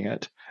expanding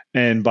it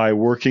and by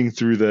working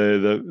through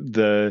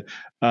the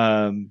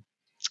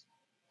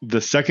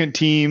second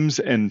teams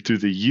and through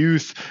the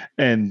youth.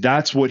 And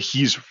that's what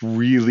he's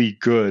really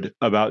good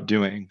about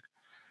doing.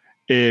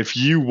 If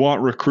you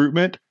want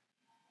recruitment,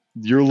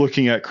 you're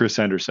looking at Chris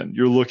Henderson.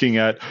 You're looking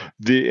at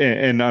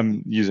and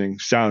I'm using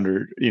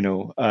sounder,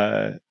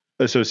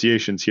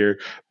 associations here,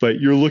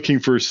 but you're looking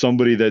for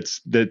somebody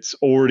that's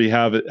already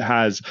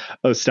has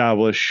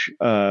established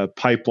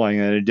pipeline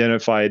and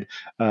identified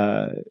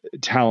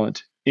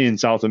talent in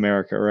South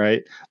America,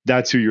 right?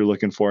 That's who you're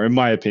looking for, in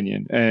my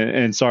opinion.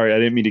 And sorry, I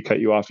didn't mean to cut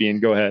you off,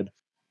 Ian. Go ahead.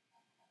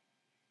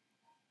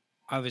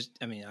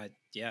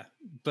 Yeah,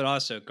 but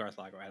also Garth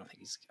Lagerwey, I don't think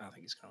he's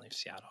going to leave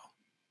Seattle.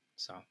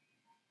 So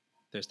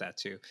there's that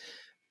too.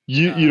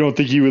 You don't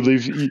think he would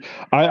leave?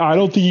 I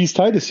don't think he's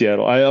tied to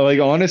Seattle. I like,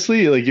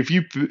 honestly, like if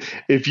you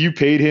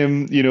paid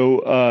him,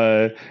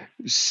 60%,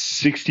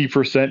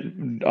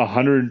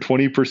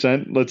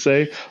 120%, let's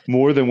say,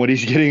 more than what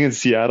he's getting in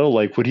Seattle,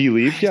 like, would he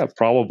leave? Yeah,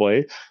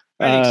 probably.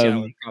 I think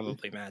Seattle would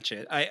probably match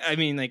it. I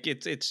mean, like,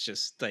 it's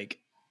just like,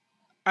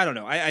 I don't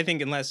know. I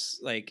think unless,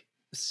 like,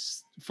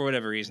 for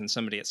whatever reason,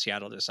 somebody at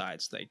Seattle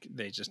decides like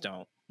they just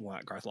don't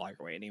want Garth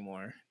Lagerwey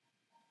anymore,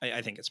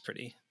 I think it's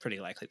pretty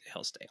likely that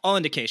he'll stay. All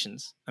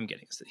indications I'm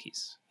getting is that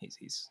he's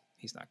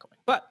not going,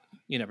 but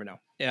you never know.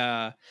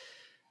 I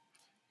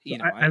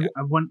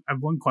have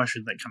one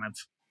question that kind of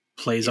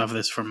plays off of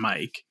this from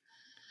Mike.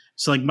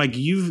 So, like, Mike,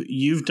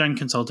 you've done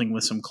consulting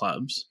with some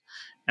clubs,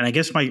 and I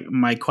guess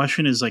my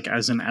question is, like,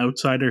 as an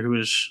outsider who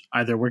is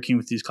either working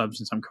with these clubs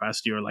in some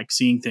capacity or like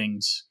seeing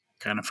things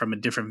kind of from a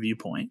different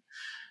viewpoint,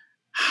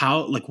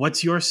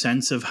 what's your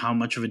sense of how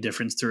much of a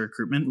difference to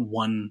recruitment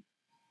one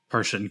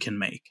person can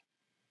make?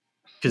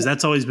 because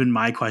that's always been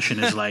my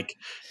question is like,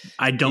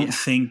 I don't Yeah.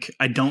 think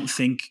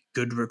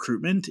good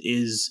recruitment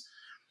is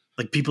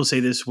like, people say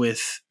this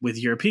with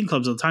European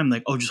clubs all the time,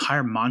 like, oh, just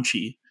hire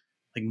Monchi.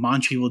 Like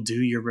Monchi will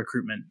do your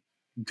recruitment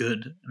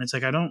good. And it's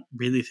like, I don't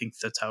really think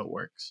that's how it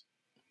works.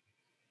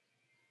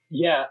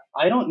 Yeah,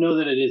 I don't know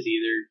that it is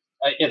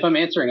either. If I'm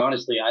answering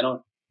honestly, I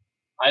don't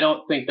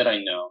think that I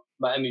know.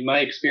 I mean, my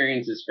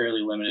experience is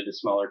fairly limited to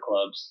smaller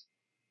clubs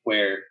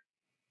where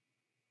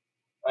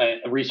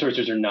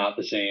resources are not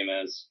the same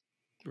as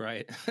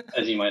Right.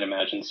 as you might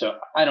imagine. So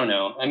I don't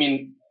know. I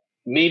mean,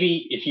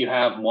 maybe if you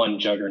have one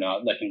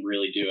juggernaut that can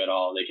really do it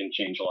all, they can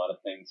change a lot of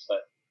things. But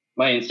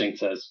my instinct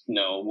says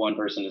no. One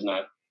person is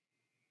not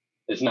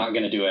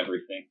going to do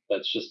everything.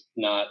 That's just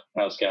not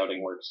how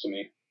scouting works to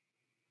me.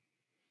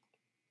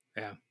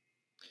 Yeah.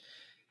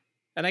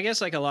 And I guess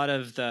like a lot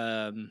of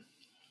the,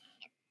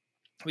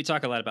 we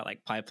talk a lot about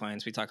like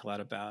pipelines. We talk a lot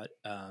about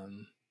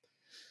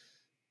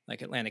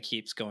like Atlanta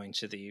keeps going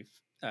to the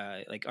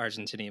like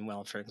Argentinian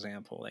well, for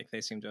example. Like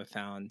they seem to have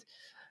found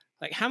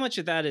like how much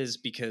of that is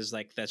because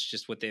like that's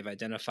just what they've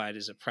identified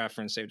as a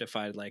preference. They've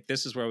decided like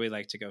this is where we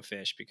like to go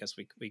fish because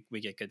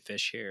we get good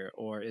fish here.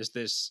 Or is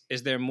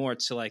there more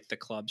to like the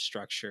club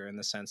structure in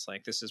the sense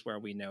like this is where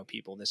we know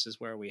people, this is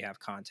where we have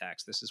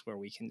contacts, this is where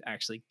we can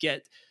actually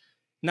get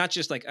not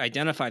just like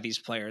identify these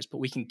players, but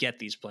we can get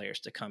these players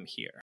to come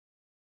here.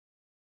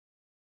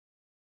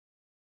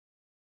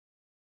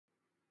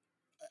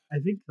 I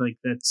think like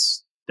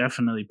that's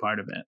definitely part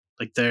of it.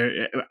 Like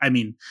I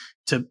mean,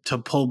 to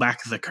pull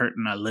back the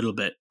curtain a little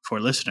bit for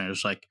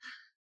listeners, like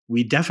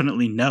we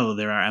definitely know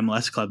there are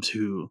MLS clubs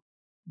who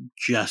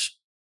just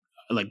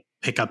like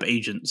pick up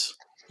agents,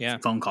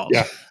 phone calls.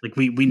 Yeah. Like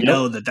we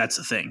know that that's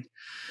a thing.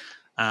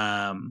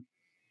 And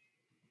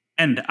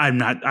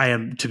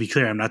to be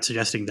clear, I'm not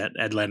suggesting that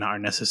Atlanta are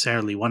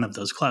necessarily one of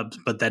those clubs,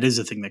 but that is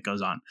a thing that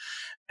goes on.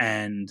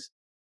 And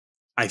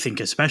I think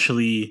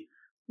especially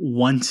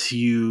once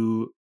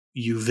you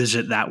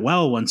visit that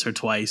well once or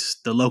twice,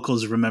 the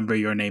locals remember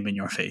your name and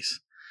your face,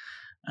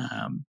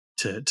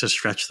 to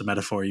stretch the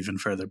metaphor even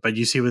further. But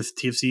you see with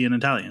TFC and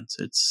Italians,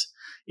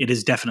 it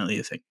is definitely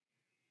a thing.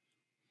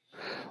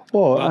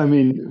 Well, I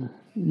mean,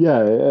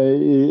 yeah,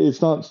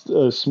 it's not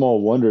a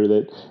small wonder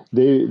that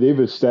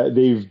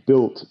they've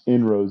built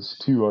inroads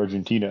to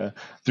Argentina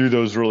through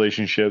those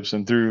relationships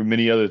and through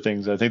many other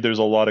things. I think there's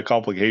a lot of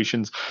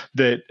complications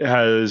that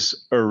has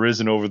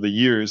arisen over the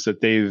years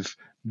that they've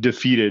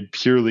defeated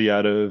purely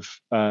out of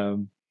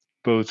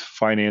both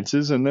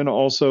finances, and then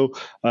also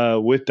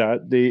with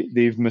that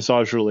they've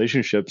massaged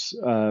relationships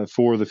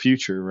for the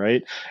future,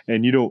 right?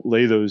 And you don't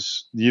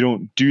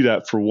do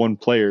that for one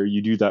player,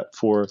 you do that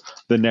for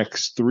the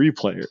next three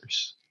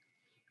players.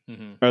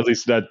 Mm-hmm. Or at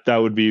least that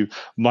would be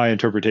my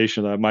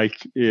interpretation of that.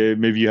 Mike,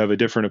 maybe you have a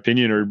different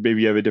opinion, or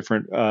maybe you have a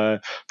different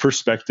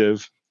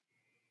perspective.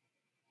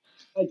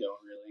 I don't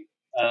really.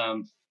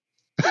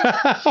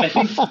 I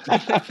think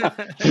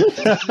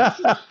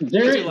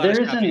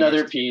there is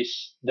another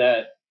piece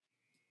that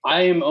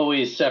I am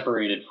always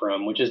separated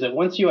from, which is that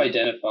once you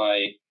identify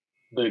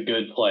the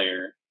good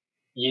player,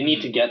 you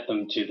need to get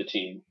them to the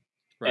team.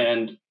 Right.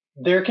 And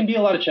there can be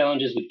a lot of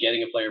challenges with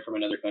getting a player from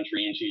another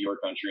country into your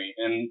country.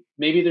 And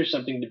maybe there's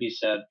something to be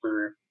said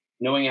for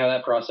knowing how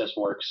that process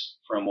works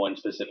from one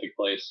specific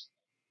place.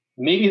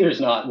 Maybe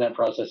there's not, and that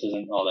process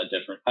isn't all that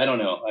different. I don't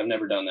know. I've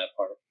never done that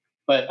part.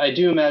 But I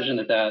do imagine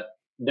that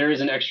there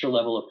is an extra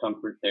level of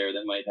comfort there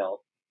that might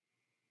help.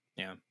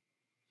 Yeah.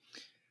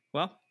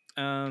 Well,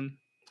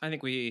 I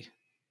think we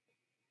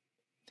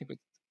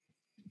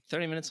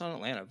 30 minutes on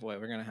Atlanta. Boy,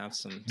 we're gonna have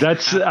some.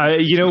 That's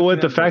you know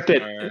what, the fact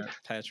that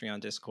Patreon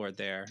Discord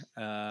there.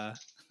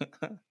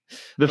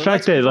 The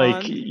fact that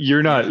like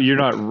you're not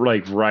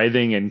like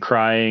writhing and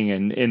crying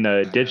and in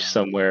a ditch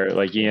somewhere,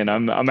 like Ian,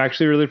 I'm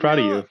actually really proud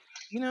of you.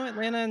 You know,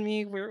 Atlanta and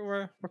me,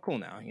 we're cool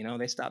now. You know,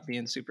 they stopped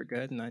being super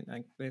good,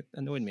 and it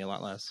annoyed me a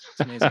lot less.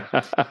 It's amazing.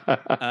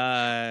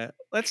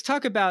 Let's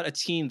talk about a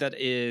team that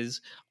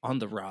is on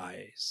the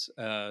rise.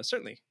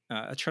 Certainly,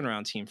 a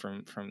turnaround team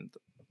from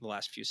the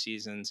last few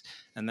seasons,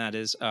 and that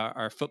is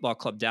our football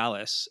club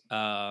Dallas.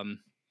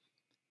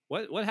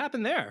 What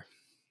happened there?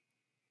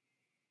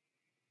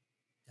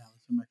 Dallas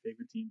are my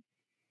favorite team,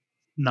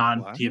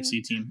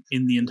 non-TFC team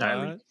in the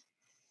entire league.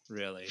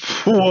 Really?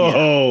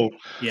 Whoa!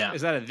 Yeah.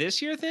 Is that a this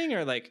year thing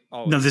or like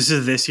always? No, this is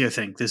a this year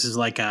thing. This is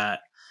like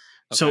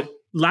So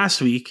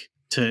last week,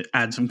 to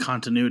add some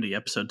continuity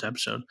episode to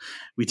episode,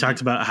 we talked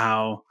about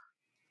how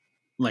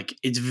like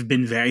it's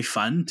been very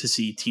fun to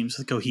see teams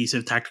with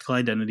cohesive tactical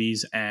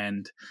identities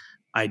and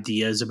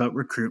ideas about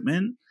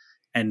recruitment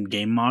and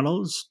game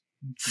models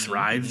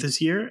thrive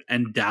this year.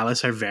 And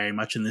Dallas are very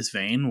much in this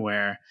vein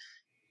where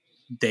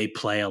they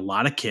play a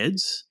lot of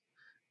kids.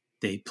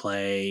 They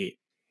play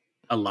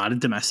a lot of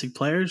domestic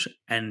players,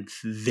 and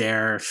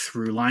their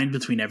through line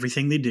between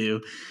everything they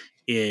do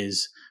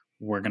is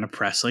we're going to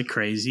press like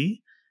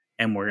crazy,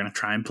 and we're going to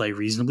try and play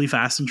reasonably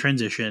fast in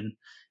transition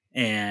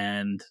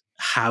and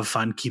have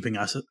fun keeping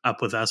us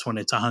up with us when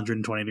it's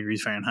 120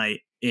 degrees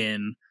Fahrenheit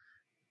in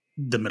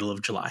the middle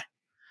of July.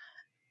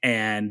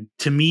 And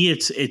to me,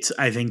 it's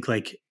I think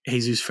like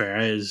Jesus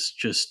Ferreira is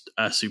just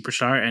a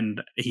superstar,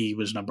 and he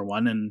was number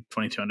 1 in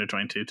 22 under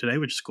 22 today,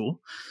 which is cool.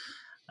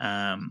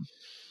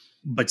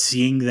 But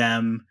seeing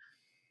them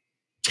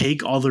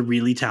take all the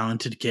really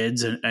talented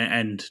kids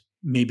and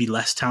maybe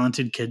less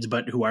talented kids,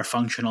 but who are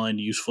functional and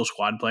useful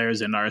squad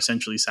players and are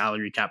essentially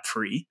salary cap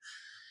free,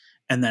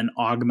 and then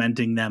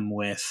augmenting them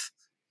with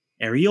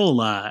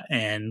Areola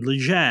and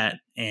Leggett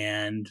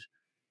and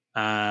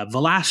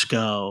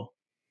Velasco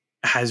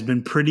has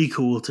been pretty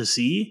cool to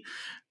see,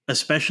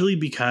 especially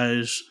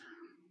because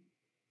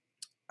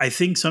I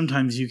think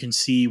sometimes you can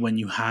see when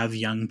you have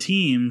young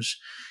teams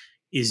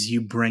is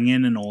you bring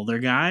in an older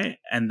guy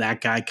and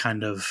that guy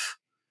kind of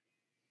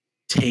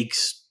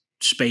takes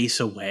space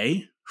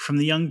away from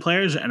the young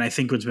players. And I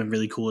think what's been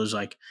really cool is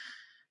like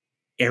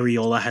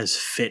Areola has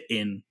fit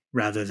in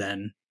rather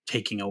than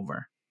taking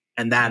over.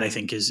 And that I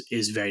think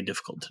is very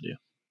difficult to do.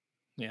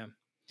 Yeah.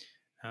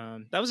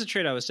 That was a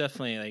trade I was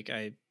definitely like,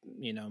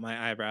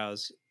 my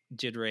eyebrows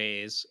did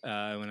raise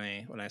when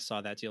I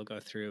saw that deal go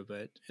through,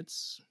 but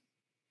it's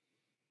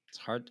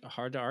hard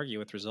to argue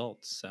with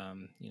results.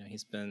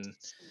 He's been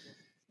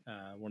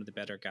one of the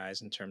better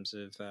guys in terms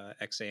of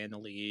XA in the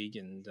league,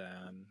 and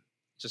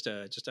just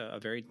a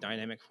very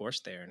dynamic force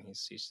there. And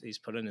he's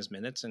put in his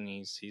minutes, and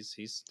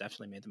he's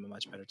definitely made them a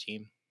much better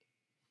team.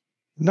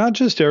 Not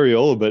just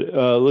Areola, but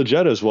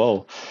Leggett as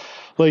well.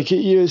 Like,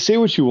 you say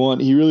what you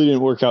want, he really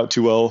didn't work out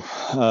too well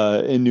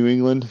in New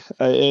England,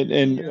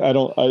 and I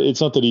don't. It's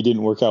not that he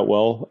didn't work out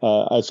well.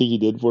 I think he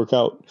did work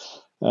out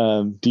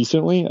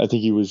decently. I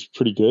think he was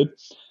pretty good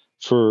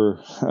for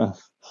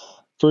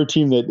a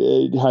team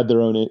that had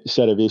their own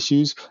set of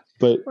issues.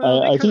 But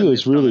I think it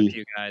was really a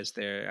few guys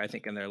there. I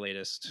think in their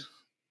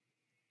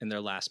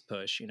last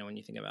push. When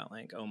you think about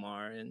like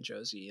Omar and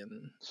Josie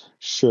and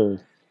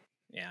sure.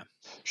 Yeah.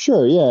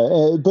 Sure,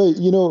 yeah. But,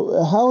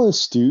 how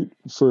astute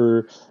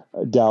for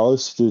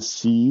Dallas to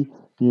see,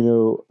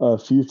 a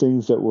few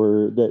things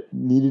that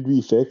needed to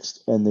be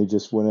fixed, and they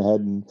just went ahead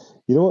and,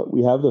 you know what,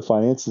 we have the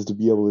finances to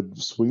be able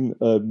to swing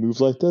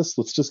moves like this.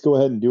 Let's just go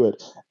ahead and do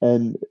it.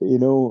 And,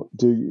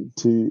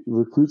 to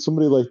recruit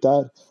somebody like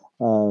that,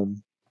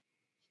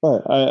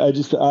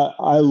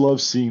 I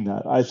love seeing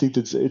that. I think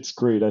it's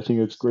great. I think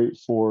it's great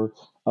for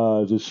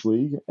this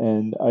league,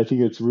 and I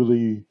think it's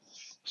really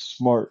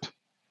smart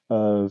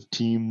of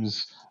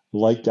teams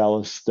like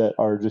Dallas that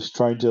are just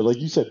trying to, like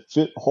you said,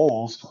 fit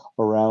holes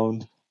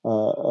around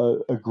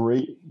a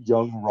great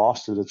young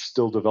roster that's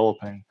still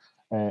developing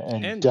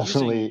and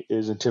definitely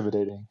is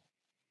intimidating.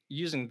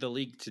 Using the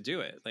league to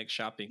do it, like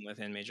shopping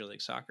within Major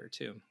League Soccer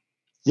too.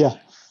 Yeah.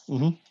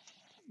 Mm-hmm.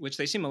 Which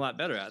they seem a lot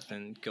better at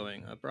than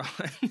going abroad.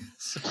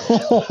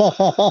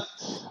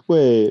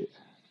 Wait.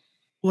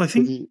 Well, I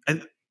think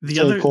the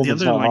other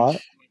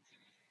like.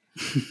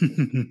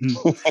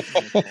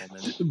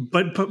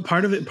 But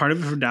part of it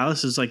for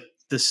Dallas is like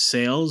the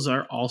sales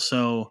are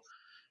also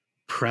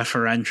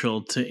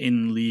preferential to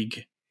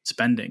in-league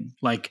spending.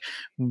 Like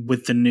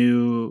with the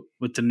new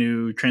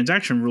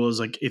transaction rules,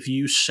 like if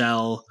you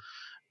sell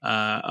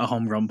a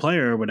homegrown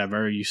player or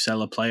whatever, you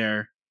sell a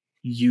player,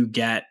 you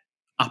get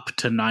up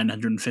to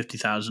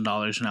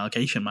 $950,000 in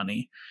allocation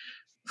money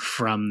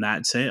from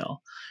that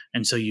sale.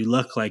 And so you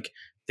look like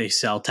they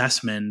sell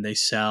Tessman, they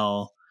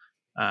sell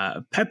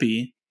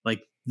Pepe.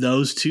 Like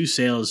those two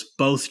sales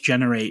both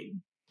generate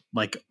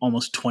like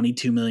almost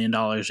 $22 million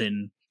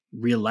in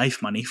real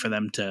life money for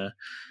them to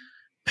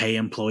pay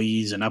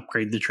employees and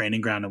upgrade the training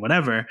ground and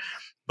whatever.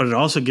 But it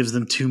also gives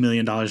them $2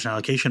 million in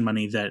allocation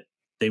money that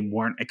they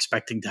weren't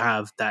expecting to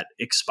have that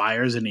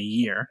expires in a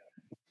year.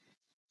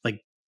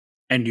 Like,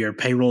 and your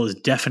payroll is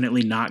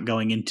definitely not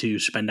going into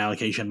spend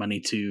allocation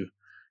money to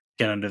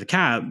get under the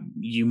cap.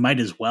 You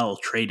might as well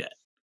trade it.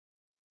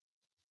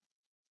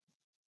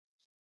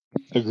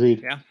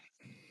 Agreed. Yeah.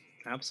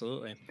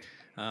 Absolutely.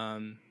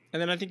 And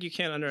then I think you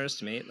can't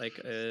underestimate, like,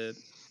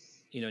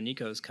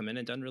 Nico's come in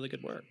and done really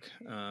good work.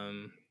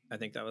 I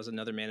think that was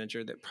another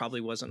manager that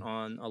probably wasn't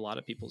on a lot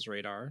of people's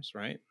radars,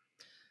 right?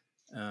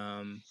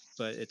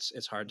 But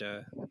it's hard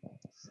to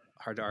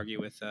argue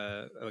with.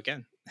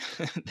 Again,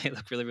 they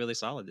look really, really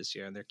solid this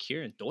year, and they're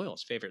Kieran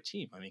Doyle's favorite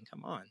team. I mean,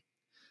 come on.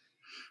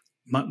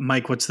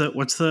 Mike, what's the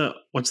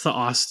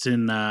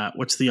Austin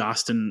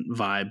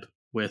vibe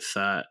with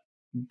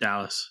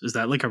Dallas? Is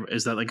that like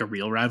a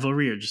real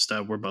rivalry, or just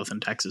we're both in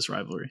Texas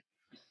rivalry?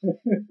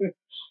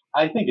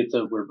 I think it's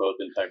we're both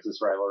in Texas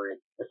rivalry,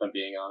 if I'm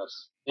being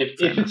honest.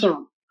 If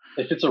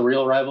it's a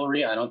real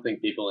rivalry, I don't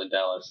think people in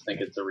Dallas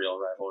think it's a real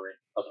rivalry.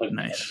 I'll put it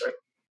nice.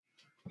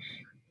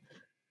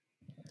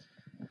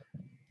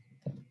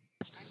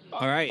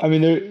 All right. I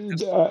mean,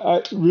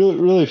 really,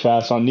 really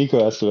fast on Nico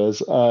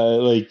Estevez.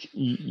 Like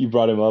you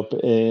brought him up,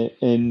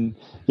 and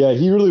yeah,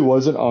 he really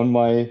wasn't on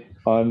my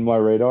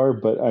radar.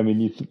 But I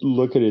mean, you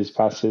look at his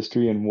past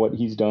history and what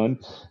he's done.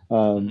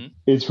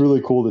 It's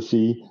really cool to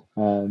see.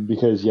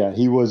 Because yeah,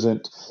 he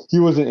wasn't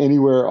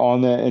anywhere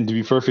on that. And to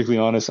be perfectly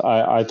honest,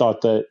 I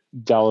thought that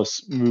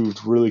Dallas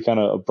moved really kind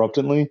of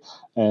abruptly,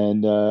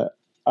 and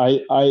I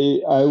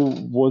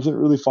wasn't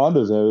really fond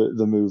of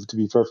the move, to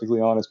be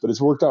perfectly honest, but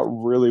it's worked out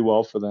really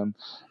well for them,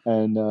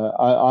 and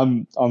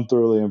I'm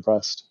thoroughly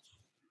impressed.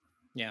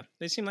 Yeah,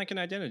 they seem like an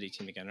identity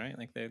team again, right?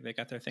 Like they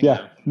got their thing Yeah,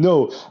 going.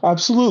 no,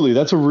 absolutely.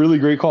 That's a really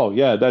great call.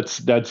 Yeah,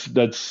 that's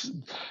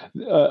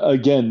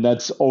again,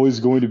 that's always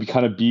going to be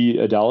kind of be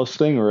a Dallas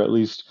thing, or at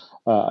least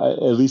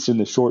in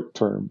the short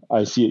term,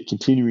 I see it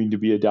continuing to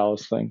be a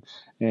Dallas thing.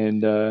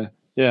 And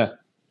yeah,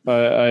 I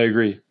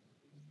agree.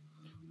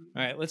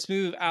 All right, let's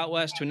move out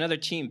west to another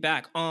team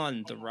back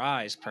on the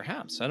rise,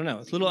 perhaps. I don't know.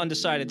 It's a little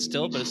undecided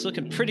still, but it's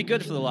looking pretty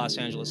good for the Los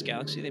Angeles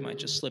Galaxy. They might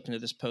just slip into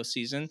this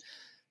postseason.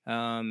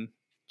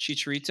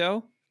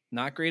 Chicharito,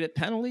 not great at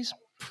penalties,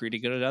 pretty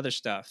good at other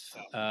stuff.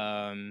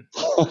 I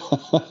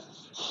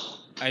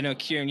know,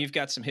 Kieran, you've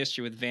got some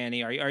history with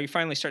Vanney. Are you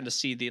finally starting to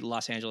see the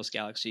Los Angeles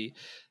Galaxy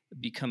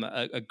become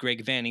a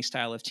Greg Vanney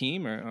style of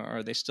team, or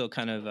are they still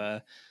kind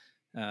of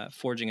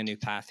forging a new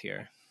path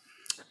here?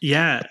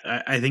 Yeah,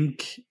 I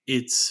think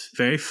it's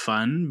very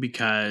fun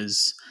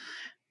because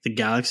the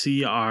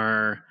Galaxy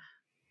are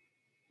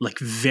like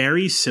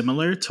very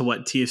similar to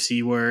what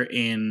TFC were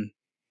in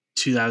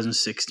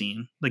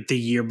 2016, like the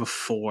year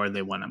before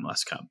they won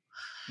MLS Cup.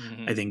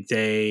 Mm-hmm. I think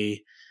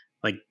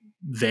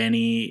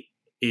Vanney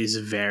is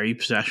a very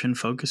possession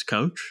focused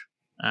coach.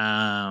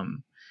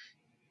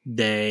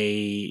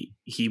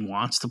 He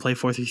wants to play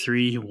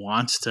 4-3-3. He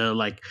wants to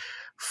like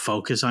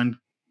focus on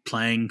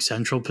playing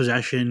central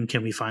possession.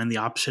 Can we find the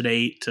opposite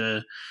 8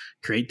 to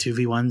create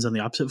 2v1s on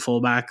the opposite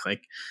fullback?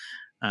 Like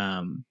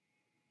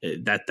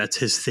that's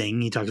his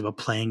thing. He talks about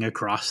playing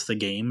across the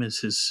game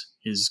is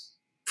his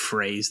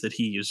phrase that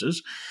he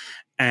uses.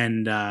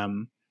 And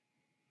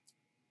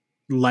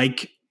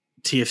like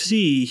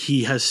TFC,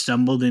 he has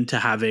stumbled into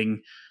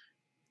having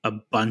a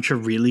bunch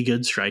of really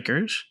good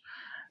strikers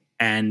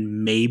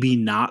and maybe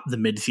not the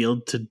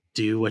midfield to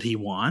do what he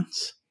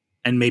wants,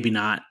 and maybe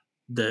not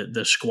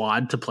the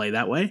squad to play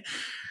that way.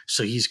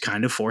 So he's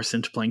kind of forced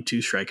into playing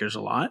 2 strikers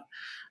a lot.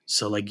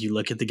 So like you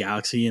look at the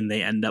Galaxy and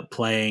they end up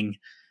playing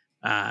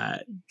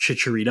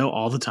Chicharito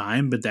all the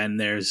time, but then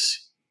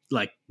there's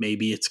like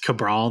maybe it's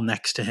Cabral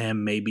next to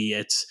him, maybe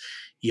it's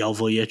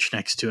Joveljic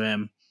next to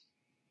him.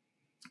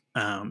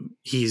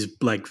 He's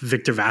like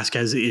Victor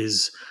Vasquez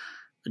is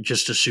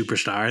just a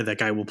superstar. That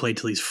guy will play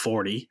till he's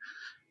 40.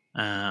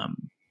 I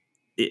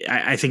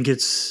think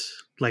it's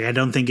like, I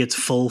don't think it's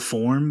full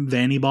form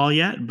Vanney ball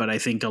yet, but I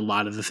think a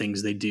lot of the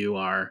things they do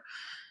are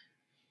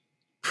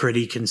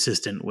pretty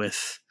consistent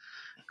with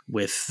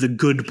the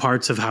good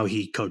parts of how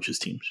he coaches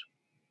teams.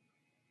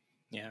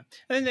 Yeah. And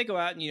then they go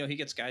out and, he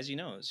gets guys he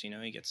knows.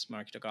 He gets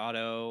Mark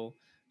Delgado,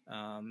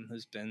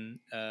 who's been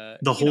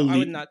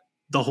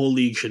the whole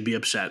league should be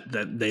upset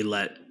that they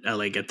let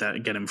LA get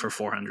him for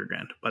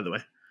 $400,000, by the way.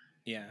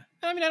 Yeah.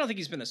 I mean, I don't think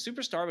he's been a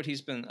superstar, but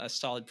he's been a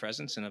solid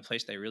presence in a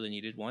place they really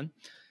needed one.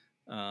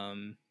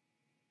 The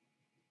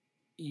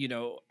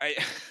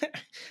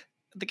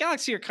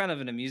Galaxy are kind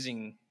of an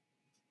amusing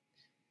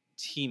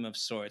team of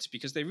sorts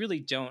because they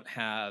really don't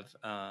have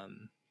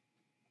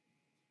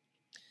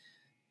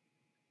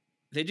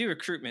they do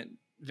recruitment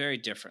very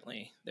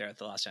differently there at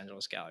the Los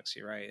Angeles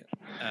Galaxy, right?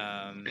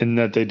 In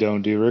that they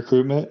don't do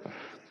recruitment?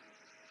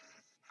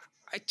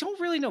 I don't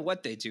really know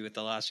what they do with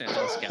the Los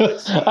Angeles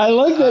Galaxy. I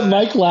like that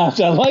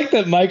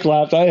Mike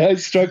laughed. I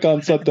struck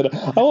on something.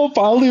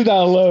 I'll leave that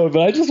alone,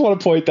 but I just want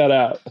to point that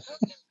out. I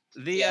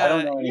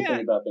don't know anything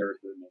about their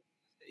recruitment.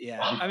 Yeah.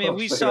 I mean,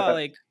 we saw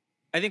I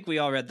think we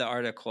all read the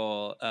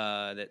article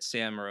that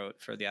Sam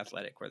wrote for The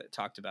Athletic where they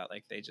talked about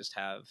they just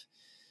have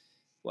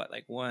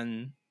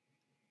one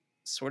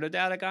sort of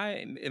data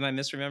guy. Am I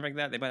misremembering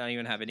that? They might not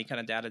even have any kind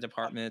of data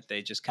department.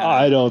 They just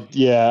kind of...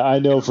 I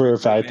know for a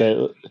fact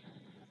that...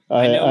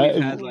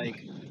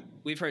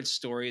 we've heard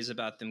stories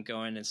about them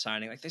going and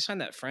signing. They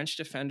signed that French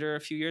defender a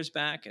few years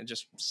back and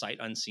just sight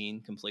unseen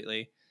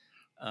completely.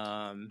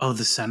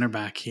 The center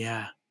back.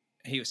 Yeah.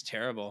 He was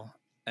terrible.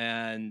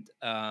 And,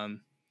 and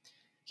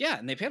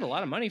they paid a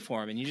lot of money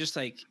for him. And you just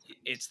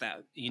it's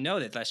that,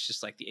 that's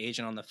just the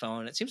agent on the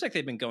phone. It seems like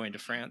they've been going to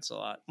France a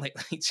lot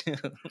lately too.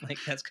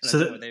 That's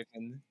kind of where they've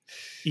been.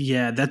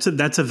 Yeah. That's a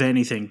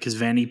Vanney thing. Cause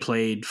Vanney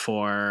played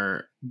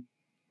for,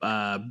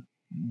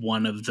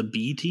 one of the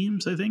B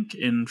teams, I think,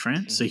 in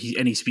France. Mm-hmm.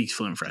 So he speaks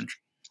fluent French.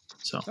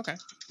 So okay,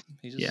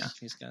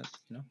 he's got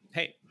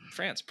hey,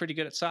 France pretty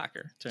good at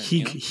soccer.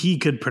 He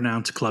could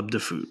pronounce Club de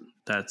Foot.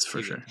 That's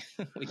for sure.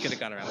 We could have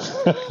got around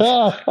that.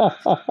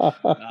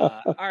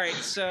 All right,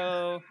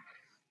 so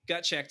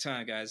gut check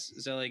time, guys.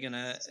 Is LA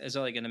gonna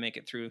make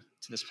it through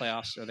to this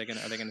playoffs? Are they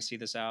gonna see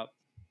this out?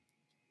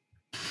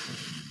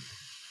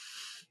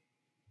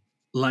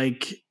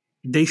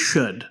 They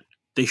should.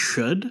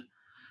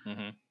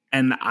 Mm-hmm.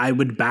 And I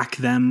would back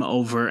them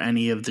over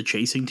any of the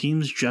chasing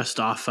teams just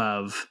off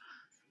of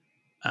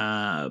they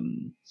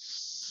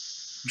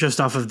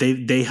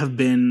have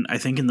been, I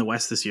think in the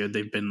West this year,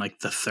 they've been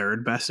the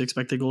 3rd best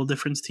expected goal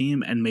difference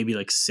team and maybe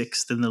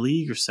 6th in the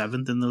league or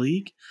 7th in the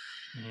league.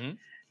 Mm-hmm.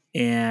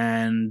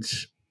 And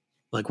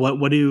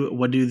what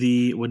do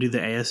the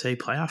ASA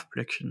playoff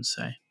predictions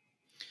say?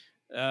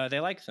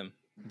 They like them.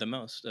 the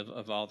most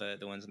of all the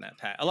ones in that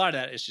pack. A lot of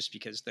that is just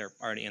because they're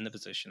already in the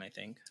position, I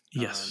think.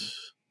 Yes.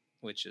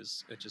 Which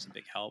is a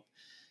big help.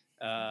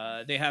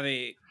 They have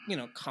a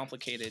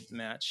complicated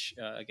match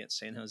against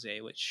San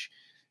Jose, which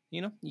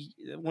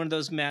one of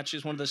those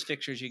matches, one of those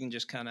fixtures, you can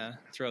just kind of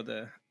throw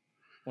the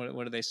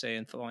what do they say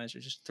in football manager?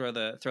 Just throw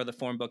the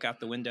form book out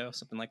the window,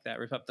 something like that.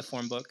 Rip up the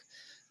form book,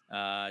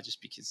 just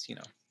because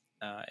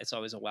it's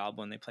always a wild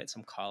when they play at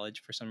some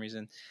college for some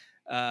reason.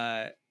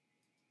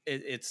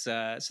 It's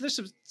so there's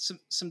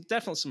some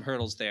definitely some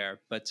hurdles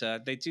there, but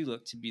they do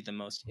look to be the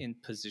most in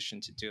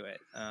position to do it.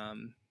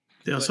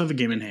 They also have a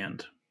game in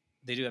hand.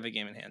 They do have a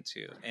game in hand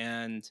too,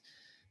 and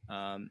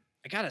I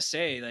gotta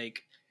say,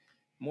 like,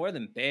 more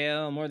than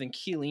Bale, more than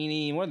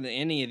Chiellini, more than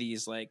any of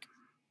these like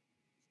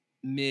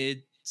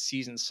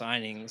mid-season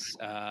signings,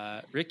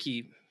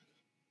 Ricky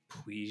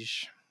Puig,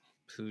 just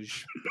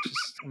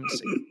let me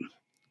see,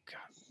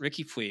 God,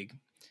 Ricky Puig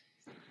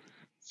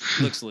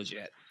looks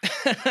legit.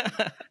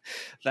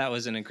 That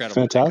was an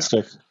incredible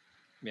fantastic pickup.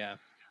 Yeah.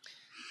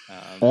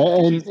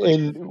 And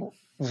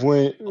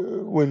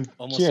when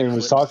Kieran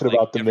was talking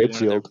about the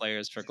midfield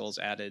players for goals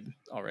added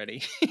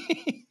already.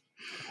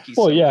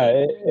 Well, so yeah,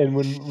 good. And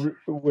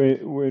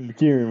when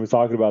Kieran was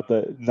talking about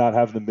the not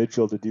having the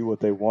midfield to do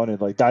what they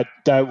wanted, like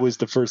that was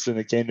the first thing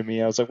that came to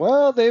me. I was like,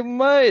 well, they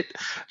might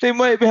have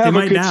a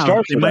good now.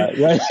 start for that,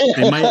 right?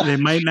 they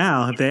might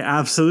now. They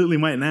absolutely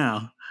might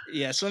now.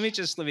 Yeah, so let me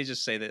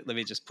just say that. Let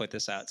me just put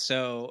this out.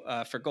 So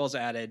for goals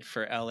added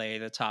for LA,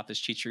 the top is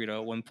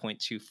Chicharito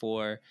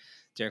 1.24,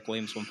 Derek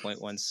Williams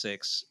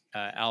 1.16,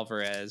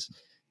 Alvarez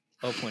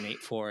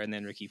 0.84, and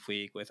then Ricky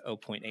Puig with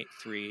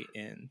 0.83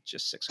 in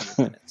just 600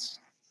 minutes.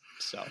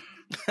 So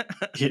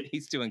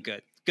he's doing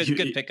good.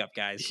 Good pickup,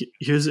 guys.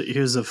 Here's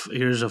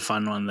a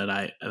fun one that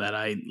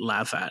I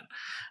laugh at.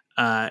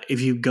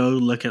 If you go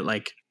look at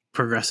like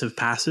progressive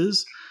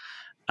passes,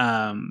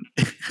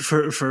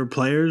 for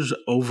players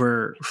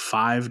over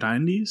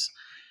 590s,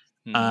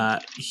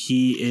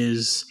 he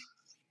is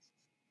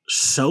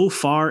so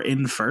far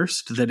in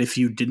first that if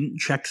you didn't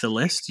check the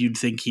list, you'd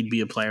think he'd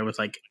be a player with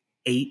like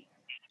 8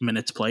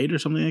 minutes played or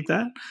something like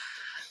that.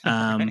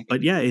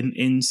 But yeah, in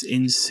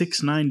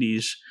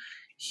 690s,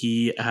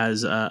 he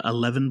has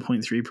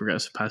 11.3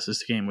 progressive passes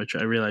to game, which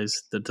I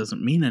realize that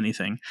doesn't mean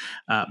anything.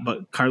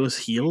 But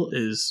Carlos Gil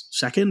is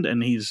second,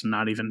 and he's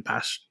not even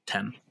past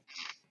 10.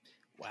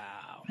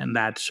 Wow. And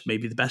that's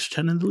maybe the best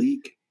 10 in the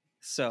league.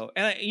 So,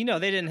 they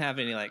didn't have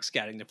any like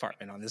scouting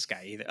department on this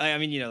guy either. I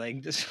mean,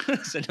 like this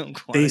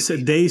they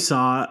said they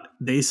saw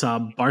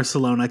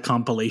Barcelona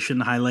compilation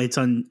highlights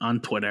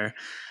on Twitter,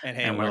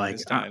 and we're like,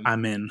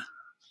 I'm in.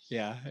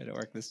 Yeah, it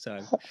worked this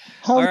time.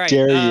 How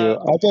dare you?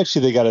 I bet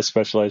you they got a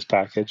specialized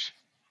package.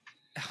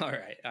 All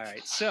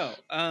right. So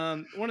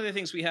one of the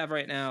things we have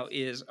right now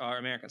is our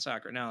American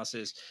Soccer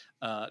Analysis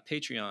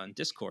Patreon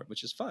Discord,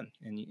 which is fun,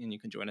 and you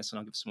can join us, and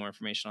I'll give some more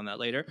information on that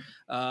later.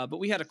 But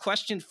we had a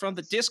question from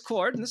the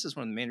Discord, and this is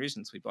one of the main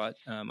reasons we brought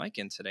Mike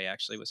in today,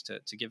 actually, was to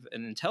give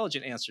an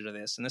intelligent answer to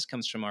this. And this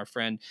comes from our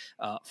friend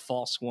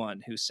False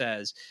One, who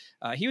says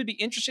he would be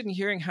interested in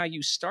hearing how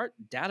you start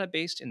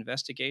data-based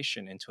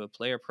investigation into a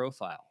player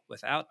profile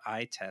without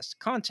eye test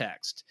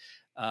context.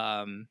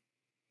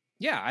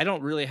 Yeah, I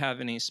don't really have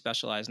any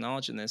specialized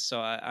knowledge in this, so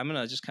I'm going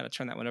to just kind of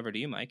turn that one over to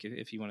you, Mike,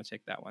 if you want to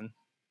take that one.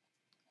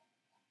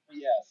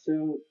 Yeah,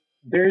 so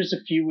there's a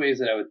few ways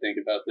that I would think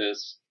about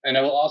this. And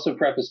I will also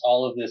preface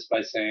all of this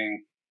by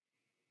saying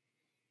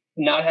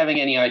not having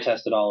any eye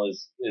test at all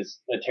is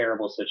a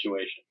terrible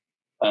situation.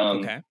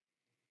 Okay.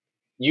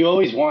 You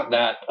always want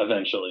that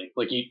eventually.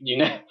 Like you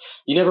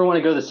never want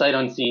to go the sight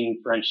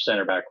unseen French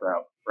center back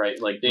route, right?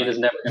 Like data's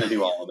never going to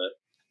do all of it.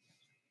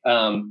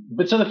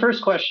 But so the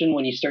first question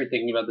when you start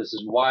thinking about this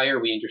is, why are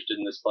we interested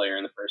in this player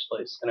in the first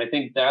place? And I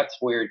think that's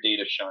where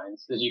data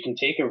shines, is you can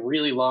take a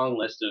really long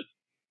list of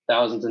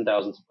thousands and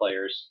thousands of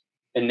players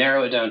and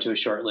narrow it down to a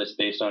short list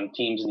based on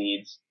teams'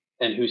 needs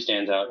and who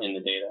stands out in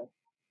the data.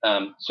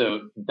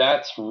 So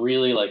that's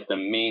really like the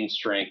main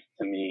strength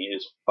to me,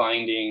 is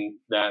finding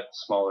that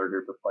smaller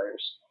group of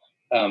players.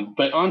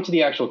 But on to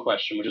the actual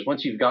question, which is,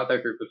 once you've got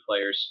that group of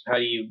players, how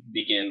do you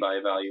begin by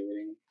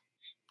evaluating?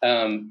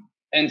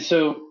 And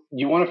so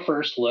you want to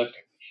first look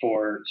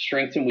for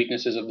strengths and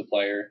weaknesses of the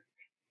player,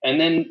 and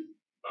then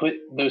put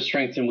those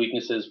strengths and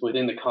weaknesses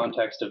within the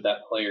context of that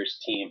player's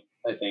team,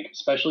 I think,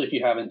 especially if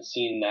you haven't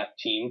seen that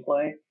team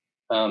play.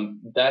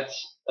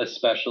 That's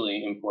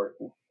especially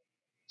important.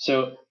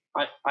 So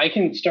I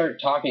can start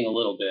talking a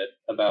little bit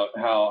about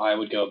how I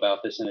would go about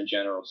this in a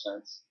general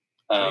sense.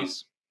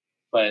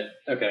 But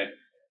okay.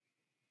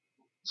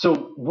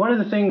 So one of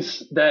the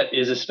things that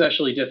is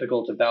especially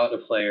difficult about a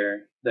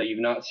player that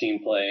you've not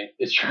seen play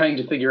is trying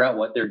to figure out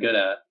what they're good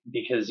at,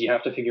 because you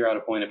have to figure out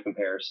a point of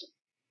comparison.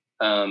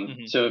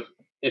 So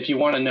if you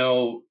want to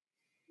know,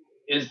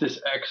 is this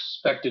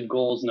expected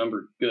goals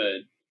number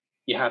good,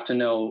 you have to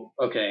know,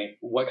 okay,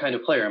 what kind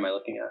of player am I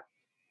looking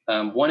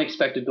at? One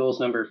expected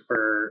goals number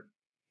for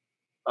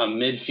a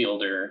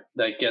midfielder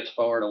that gets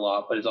forward a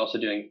lot but is also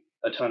doing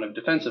a ton of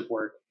defensive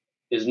work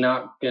is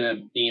not going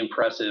to be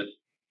impressive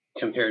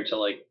compared to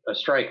like a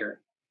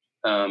striker.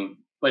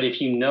 But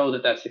if you know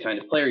that that's the kind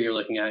of player you're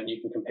looking at,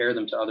 you can compare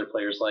them to other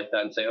players like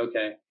that and say,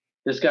 okay,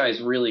 this guy is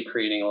really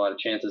creating a lot of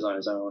chances on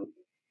his own,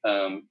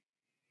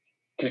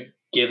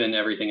 given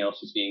everything else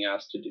he's being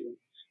asked to do.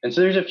 And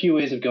so there's a few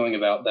ways of going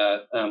about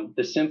that.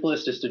 The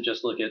simplest is to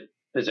just look at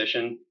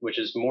position, which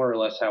is more or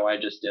less how I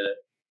just did it.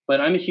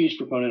 But I'm a huge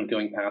proponent of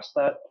going past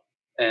that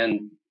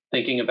and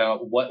thinking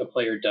about what a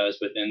player does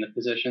within the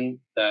position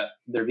that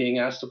they're being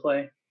asked to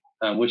play,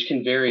 which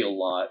can vary a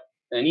lot.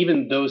 And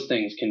even those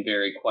things can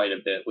vary quite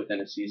a bit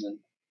within a season.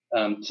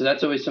 So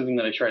that's always something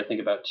that I try to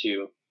think about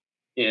too,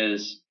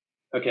 is,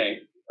 okay,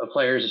 a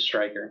player is a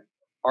striker.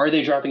 Are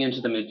they dropping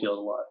into the midfield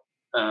a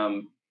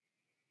lot?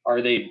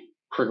 Are they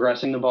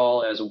progressing the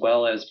ball as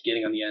well as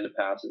getting on the end of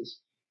passes?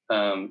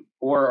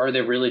 Or are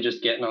they really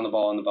just getting on the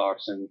ball in the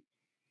box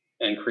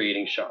and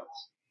creating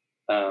shots?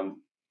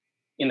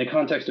 In the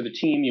context of a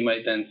team, you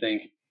might then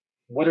think,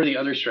 what are the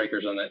other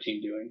strikers on that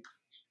team doing?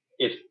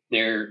 If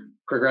they're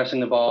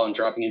progressing the ball and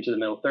dropping into the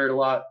middle third a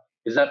lot,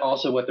 is that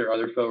also what their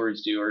other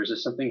forwards do, or is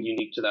this something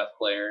unique to that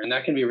player? And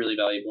that can be really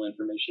valuable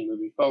information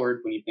moving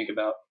forward when you think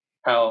about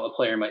how a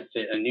player might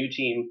fit a new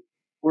team,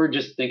 or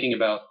just thinking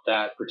about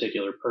that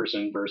particular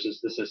person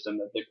versus the system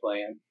that they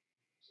play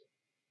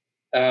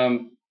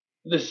in.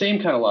 The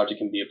same kind of logic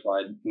can be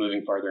applied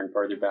moving farther and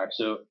farther back.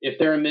 So if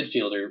they're a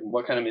midfielder,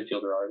 what kind of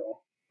midfielder are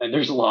they? And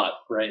there's a lot,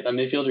 right? A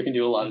midfielder can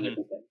do a lot of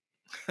different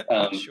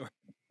things. Sure.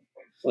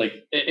 Like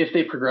if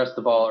they progress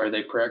the ball, are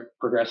they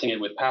progressing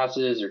it with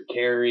passes or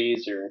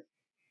carries or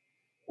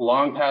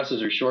long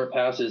passes or short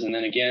passes? And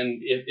then again,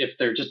 if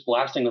they're just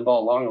blasting the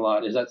ball long a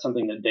lot, is that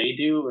something that they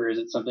do, or is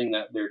it something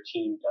that their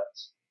team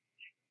does?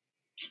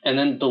 And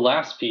then the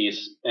last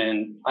piece,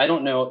 and I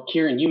don't know,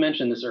 Kieran, you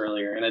mentioned this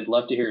earlier, and I'd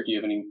love to hear if you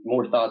have any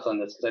more thoughts on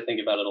this, because I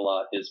think about it a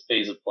lot, is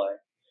phase of play.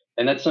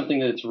 And that's something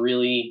that's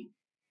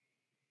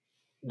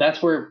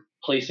that's where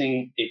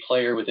placing a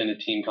player within a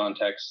team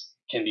context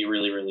can be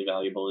really, really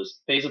valuable. Is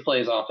phase of play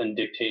is often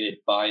dictated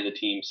by the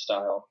team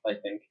style, I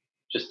think.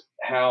 Just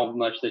how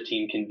much the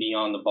team can be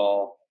on the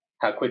ball,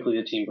 how quickly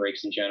the team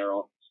breaks in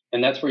general.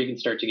 And that's where you can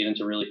start to get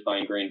into really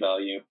fine-grained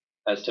value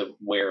as to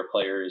where a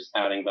player is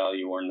adding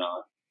value or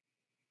not.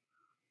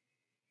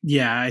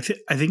 Yeah,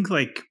 I think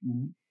like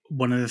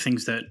one of the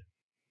things that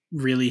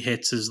really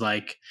hits is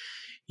like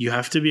you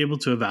have to be able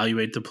to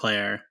evaluate the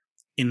player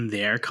in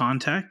their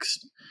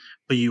context,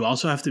 but you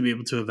also have to be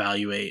able to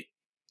evaluate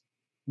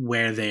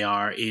where they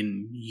are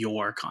in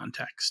your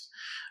context.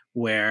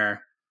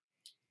 Where,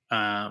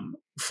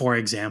 for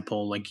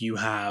example, like you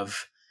have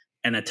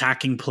an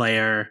attacking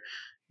player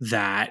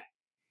that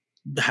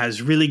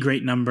has really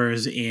great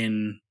numbers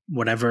in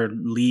whatever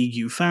league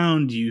you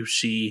found. You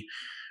see,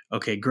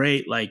 okay,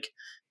 great, like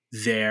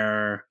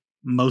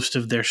most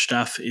of their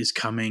stuff is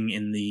coming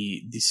in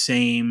the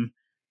same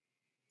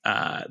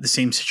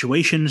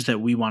situations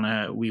that we want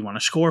to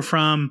score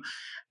from,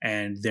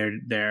 and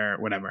they're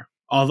whatever,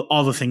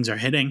 all the things are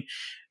hitting.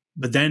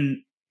 But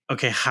then,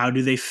 okay, how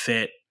do they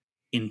fit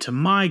into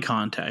my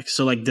context?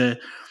 So like the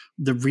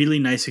really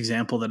nice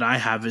example that I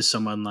have is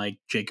someone like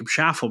Jacob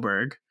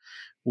Schaffelberg,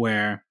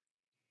 where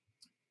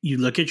you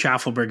look at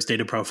Schaffelberg's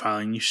data profile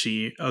and you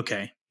see,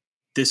 okay,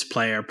 this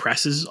player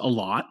presses a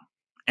lot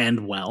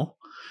and well.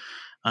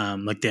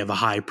 Like they have a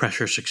high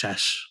pressure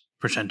success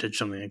percentage,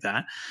 something like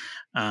that.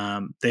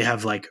 They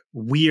have like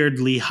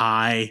weirdly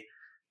high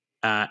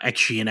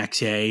XG and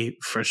XA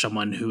for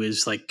someone who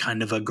is like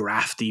kind of a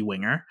grafty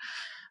winger.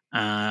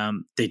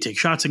 They take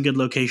shots in good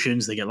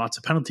locations. They get lots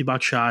of penalty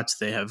box shots.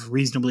 They have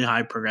reasonably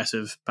high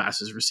progressive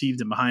passes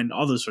received and behind,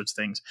 all those sorts of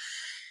things.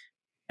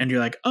 And you're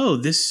like, oh,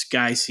 this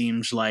guy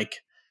seems like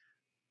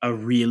a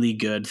really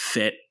good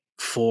fit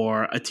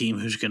for a team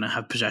who's going to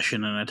have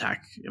possession and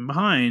attack in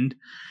behind.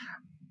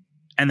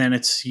 And then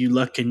you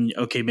look and,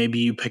 okay, maybe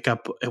you pick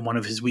up one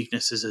of his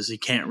weaknesses is he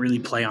can't really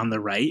play on the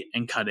right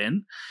and cut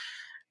in.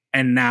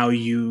 And now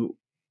you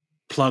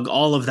plug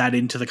all of that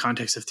into the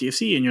context of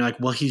TFC and you're like,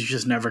 well, he's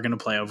just never going to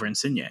play over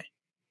Insigne.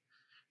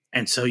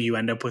 And so you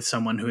end up with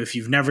someone who, if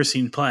you've never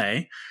seen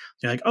play,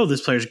 you're like, oh,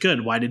 this player's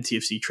good. Why did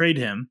TFC trade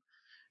him?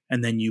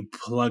 And then you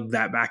plug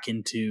that back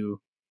into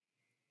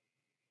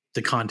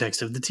the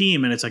context of the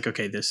team and it's like,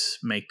 okay, this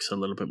makes a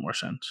little bit more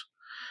sense.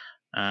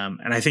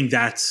 And I think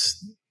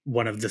that's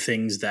one of the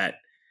things that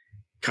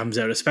comes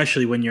out,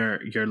 especially when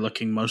you're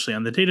looking mostly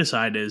on the data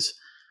side, is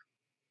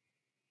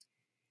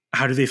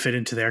how do they fit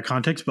into their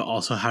context, but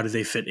also how do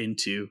they fit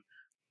into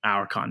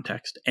our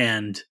context,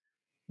 and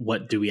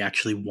what do we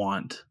actually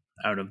want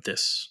out of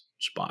this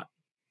spot?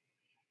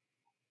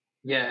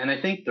 Yeah, and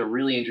I think the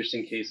really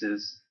interesting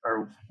cases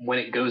are when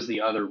it goes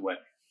the other way,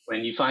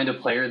 when you find a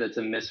player that's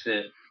a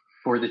misfit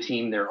for the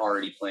team they're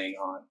already playing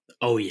on.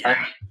 Oh,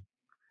 yeah.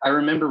 I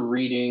remember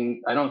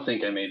reading, I don't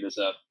think I made this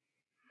up,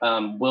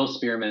 Will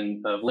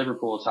Spearman of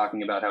Liverpool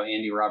talking about how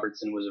Andy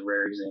Robertson was a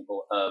rare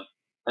example of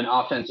an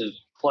offensive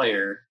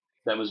player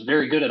that was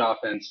very good at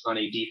offense on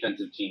a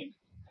defensive team.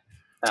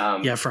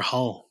 For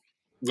Hull.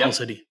 Yep. Hull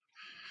City.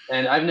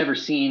 And I've never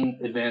seen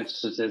advanced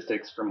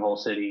statistics from Hull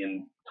City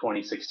in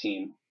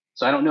 2016.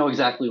 So I don't know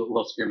exactly what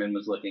Will Spearman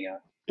was looking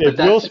at. If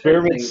that's Will the kind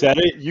of Spearman thing- said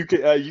it, you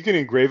can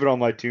engrave it on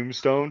my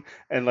tombstone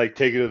and like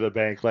take it to the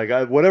bank.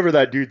 Like whatever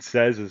that dude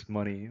says is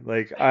money.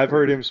 Like I've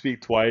heard him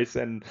speak twice,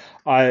 and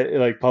I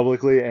like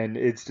publicly, and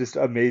it's just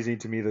amazing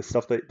to me the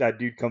stuff that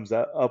dude comes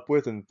up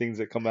with and things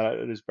that come out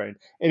of his brain.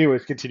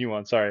 Anyways, continue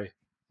on. Sorry.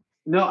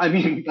 No, I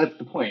mean, that's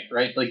the point,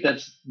 right? Like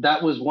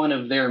that was one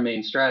of their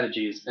main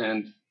strategies,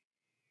 and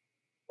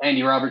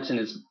Andy Robertson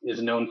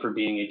is known for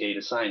being a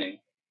data signing.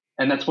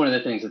 And that's one of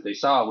the things that they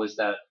saw was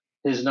that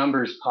his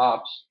numbers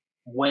popped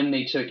when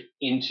they took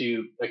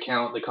into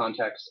account the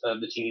context of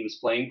the team he was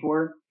playing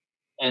for,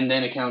 and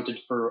then accounted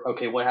for,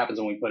 okay, what happens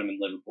when we put him in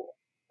Liverpool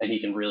and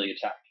he can really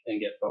attack and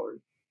get forward.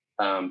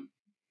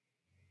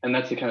 And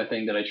that's the kind of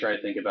thing that I try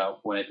to think about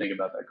when I think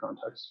about that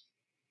context.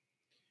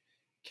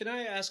 Can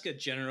I ask a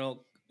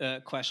general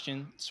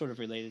question sort of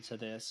related to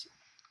this?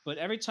 But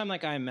every time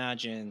like I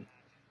imagine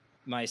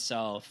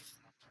myself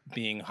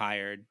being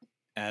hired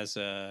as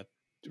a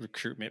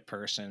recruitment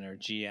person or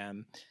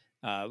GM,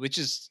 which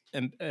is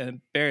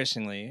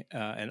embarrassingly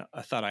and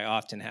a thought I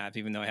often have,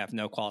 even though I have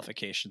no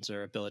qualifications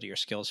or ability or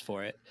skills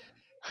for it.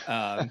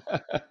 And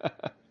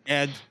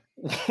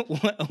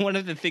one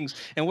of the things,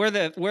 and where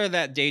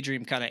that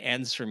daydream kind of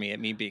ends for me at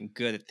me being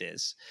good at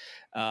this,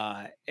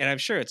 and I'm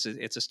sure it's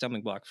a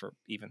stumbling block for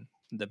even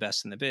the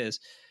best in the biz.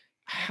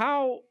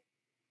 How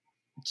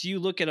do you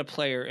look at a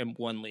player in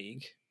one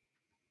league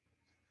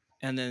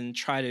and then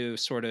try to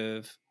sort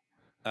of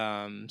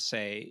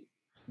say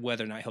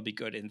whether or not he'll be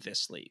good in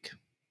this league?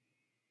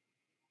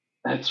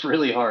 That's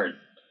really hard.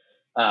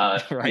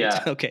 Right.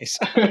 Yeah. Okay.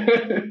 So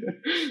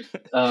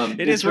it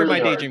it's is where really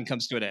my hard. daydream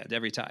comes to an end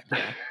every time.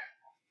 Yeah.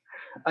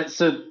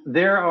 So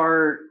there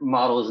are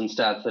models and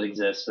stats that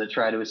exist that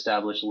try to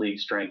establish league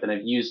strength, and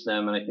I've used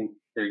them, and I think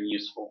they're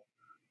useful.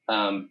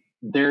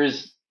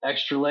 There's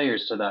extra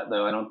layers to that,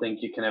 though. I don't think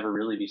it can ever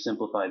really be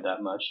simplified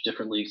that much.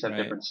 Different leagues have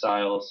Right. different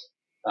styles,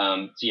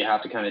 so you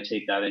have to kind of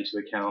take that into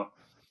account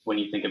when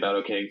you think about,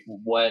 okay,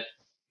 what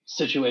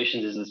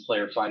situations is this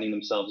player finding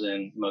themselves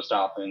in most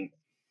often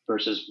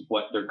versus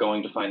what they're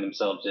going to find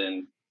themselves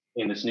in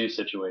this new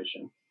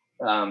situation.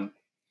 I'm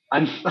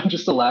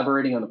just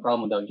elaborating on the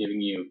problem without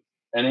giving you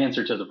an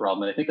answer to the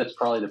problem, and I think that's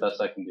probably the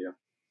best I can do.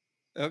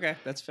 Okay,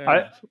 that's fair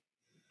enough.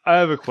 I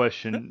have a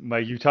question,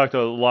 Mike. You talked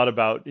a lot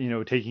about,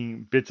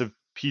 taking bits of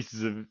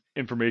pieces of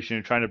information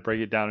and trying to break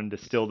it down and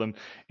distill them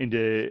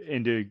into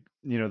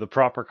the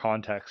proper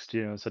context,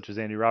 such as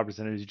Andy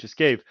Robertson, as you just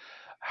gave.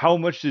 How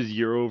much does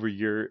year over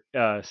year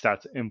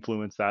stats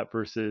influence that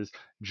versus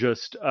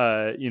just,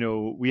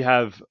 we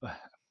have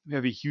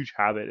a huge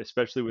habit,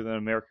 especially within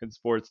American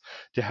sports,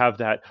 to have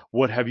that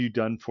 "what have you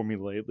done for me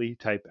lately"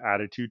 type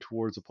attitude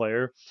towards a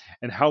player,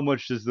 and how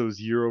much does those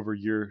year over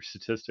year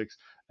statistics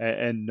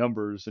and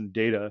numbers and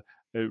data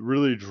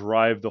really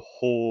drive the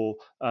whole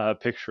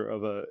picture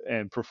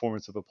and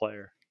performance of a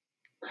player?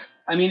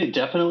 I mean, it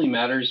definitely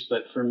matters,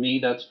 but for me,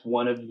 that's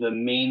one of the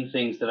main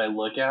things that I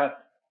look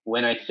at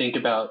when I think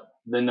about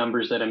the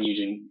numbers that I'm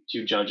using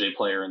to judge a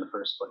player in the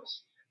first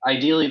place.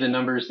 Ideally, the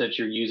numbers that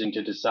you're using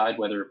to decide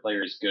whether a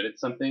player is good at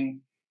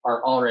something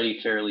are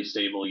already fairly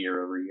stable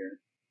year over year.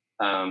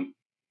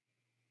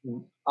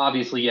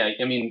 Obviously, yeah,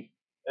 I mean,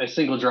 a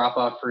single drop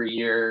off for a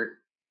year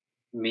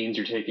means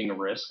you're taking a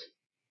risk.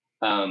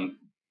 The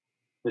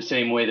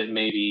same way that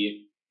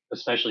maybe,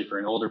 especially for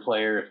an older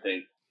player, if they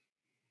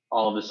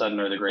all of a sudden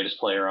are the greatest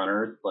player on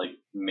earth, like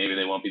maybe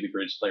they won't be the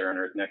greatest player on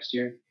earth next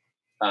year.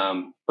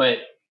 But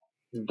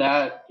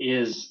that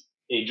is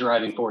a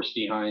driving force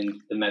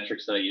behind the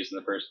metrics that I use in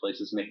the first place,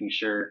 is making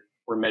sure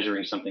we're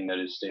measuring something that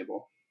is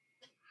stable.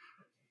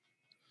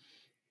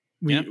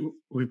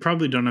 We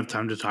probably don't have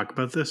time to talk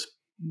about this.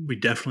 We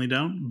definitely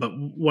don't. But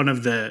one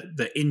of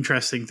the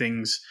interesting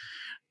things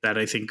that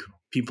I think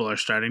people are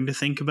starting to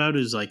think about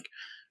is like,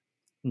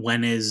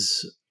 when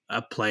is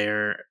a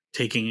player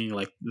taking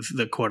like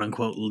the quote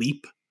unquote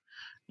leap?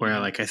 Where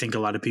like I think a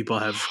lot of people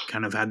have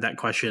kind of had that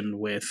question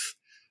with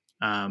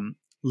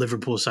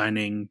Liverpool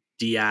signing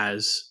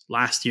Diaz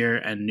last year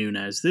and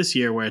Nunez this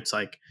year, where it's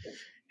like,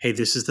 hey,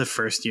 this is the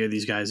first year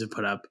these guys have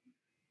put up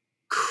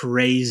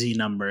crazy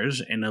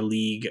numbers in a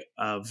league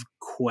of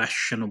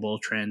questionable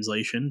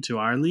translation to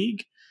our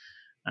league.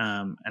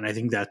 And I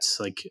think that's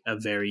like a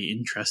very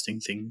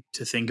interesting thing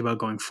to think about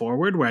going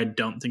forward, where I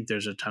don't think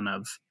there's a ton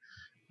of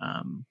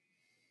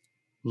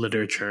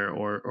literature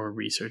or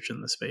research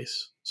in the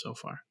space so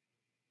far.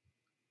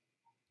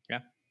 Yeah.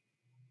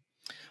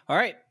 All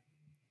right.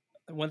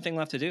 One thing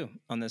left to do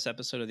on this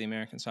episode of the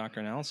American Soccer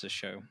Analysis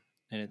Show,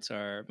 and it's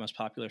our most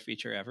popular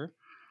feature ever,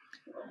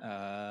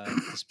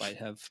 despite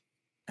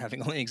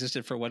having only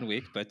existed for 1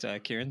 week. But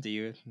Kieran, do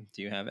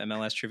you have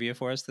MLS trivia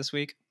for us this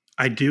week?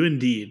 I do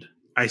indeed.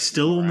 I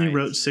still All only right.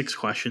 wrote 6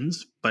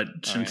 questions, but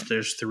since right.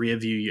 there's 3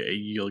 of you,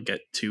 you'll get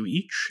 2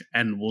 each,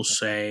 and we'll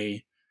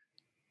say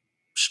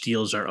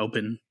steals are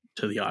open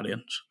to the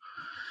audience.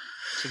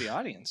 To the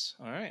audience.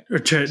 All right. Or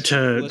to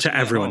Listen at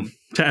everyone. home.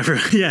 To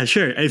everyone. Yeah,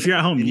 sure. If you're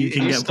at home, you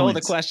can You get stole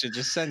points. the question.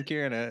 Just send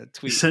Kieran a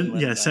tweet.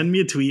 Send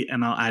me a tweet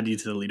and I'll add you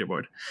to the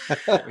leaderboard.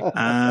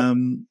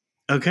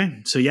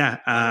 Okay, so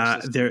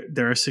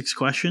there are 6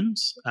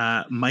 questions.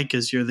 Mike,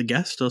 as you're the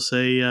guest, I'll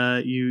say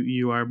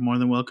you are more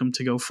than welcome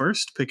to go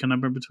first. Pick a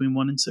number between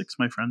 1 and 6,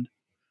 my friend.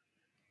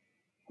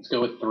 Let's go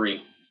with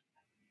 3.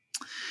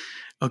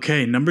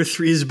 Okay, number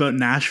 3 is about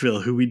Nashville,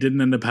 who we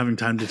didn't end up having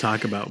time to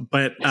talk about,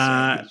 but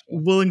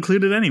we'll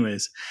include it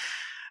anyways.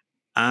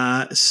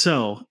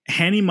 So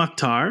Hani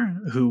Mukhtar,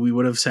 who we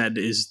would have said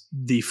is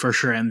the for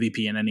sure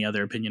MVP and any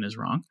other opinion is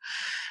wrong,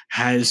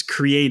 has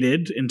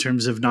created, in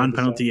terms of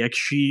non-penalty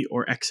XG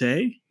or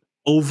XA,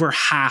 over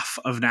half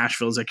of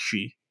Nashville's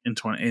XG in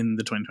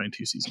the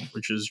 2022 season,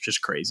 which is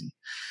just crazy.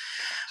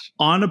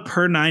 On a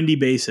per 90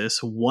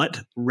 basis, what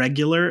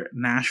regular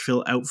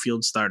Nashville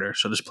outfield starter,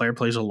 so this player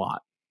plays a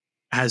lot,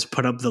 has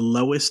put up the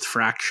lowest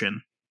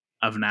fraction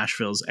of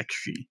Nashville's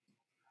XG?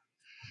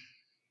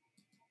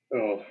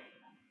 Oh,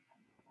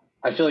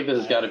 I feel like this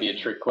has got to be a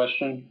trick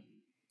question.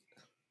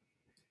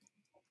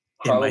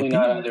 Probably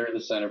not either of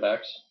the center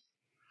backs.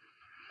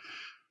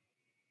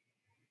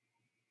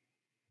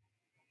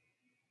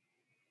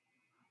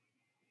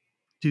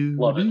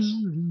 Lovitz.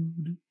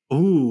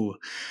 Ooh.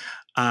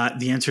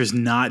 The answer is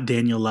not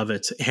Daniel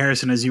Lovitz.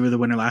 Harrison, as you were the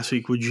winner last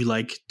week, would you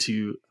like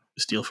to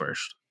steal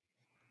first?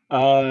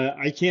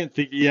 I can't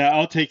think. Yeah,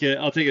 I'll take it.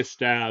 I'll take a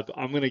stab.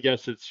 I'm gonna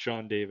guess it's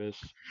Sean Davis.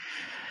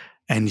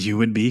 And you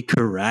would be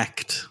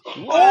correct.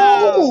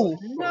 Oh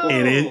no!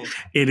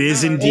 It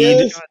is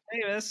indeed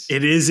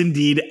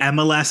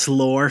MLS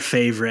lore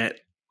favorite,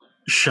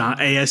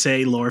 ASA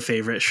lore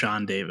favorite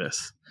Sean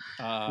Davis.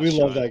 We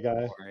love that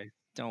guy.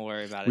 Don't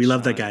worry about it. We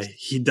love that guy.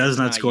 He does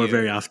not score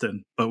very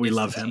often, but we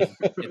love him.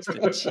 It's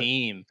the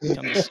team.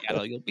 Come to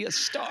Seattle. You'll be a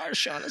star,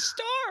 Sean, a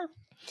star.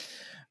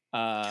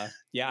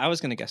 Yeah, I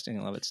was going to guess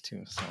Daniel Lovitz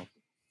too. So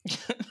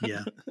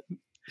yeah,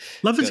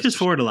 Lovitz gets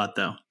forward a lot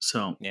though.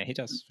 So yeah, he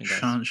does.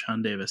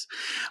 Sean Davis.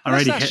 All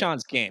right, it's not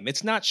Sean's game.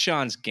 It's not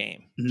Sean's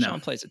game. No.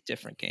 Sean plays a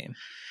different game.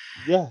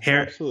 Yeah,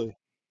 absolutely.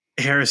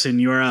 Harrison,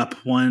 you're up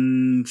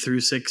 1 through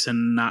 6,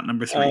 and not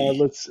number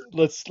 3.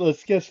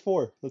 Let's guess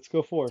 4. Let's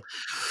go 4.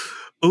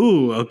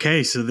 Ooh,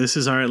 okay. So this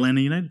is our Atlanta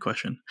United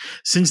question.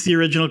 Since the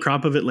original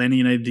crop of Atlanta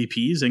United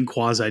DPs and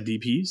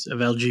quasi-DPs of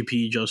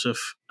LGP,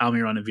 Joseph,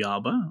 Almiron, and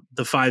Villalba,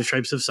 the Five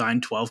Stripes have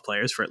signed 12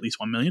 players for at least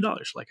 $1 million,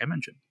 like I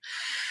mentioned.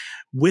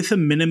 With a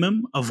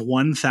minimum of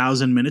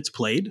 1,000 minutes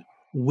played,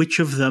 which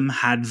of them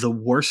had the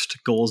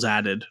worst goals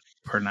added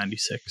per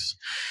 96?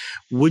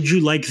 Would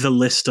you like the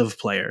list of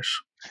players?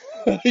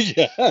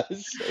 Yes,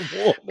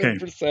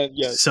 100%.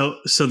 Yes. So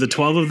the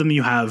 12 of them,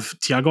 you have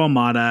Thiago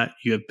Almada,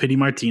 you have Pity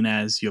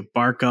Martinez, you have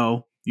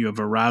Barco, you have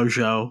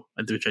Araujo,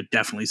 which I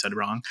definitely said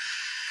wrong.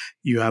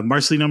 You have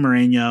Marcelino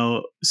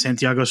Moreno,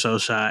 Santiago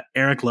Sosa,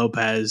 Eric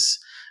Lopez,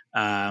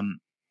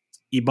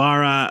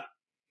 Ibarra,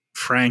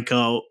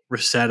 Franco,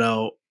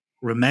 Rossetto,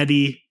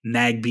 Remedi,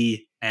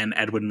 Nagbe, and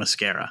Edwin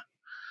Mosquera.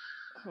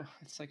 Oh,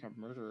 it's like a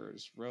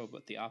murderer's row,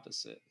 but the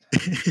opposite.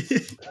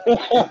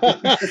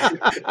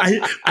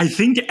 I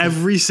think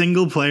every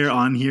single player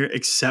on here,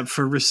 except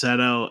for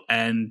Rossetto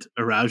and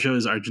Araujo,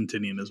 is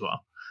Argentinian as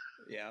well.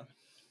 Yeah.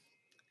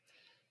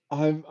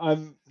 I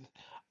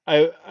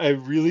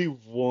really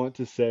want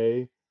to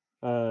say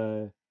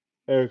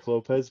Eric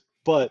Lopez,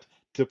 but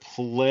to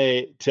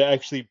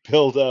actually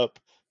build up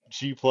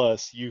G+, or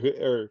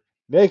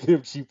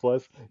negative G+,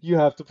 you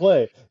have to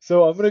play.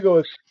 So I'm gonna go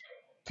with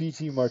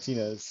PT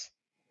Martinez.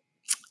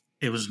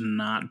 It was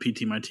not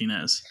PT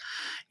Martinez.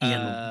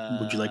 Ian,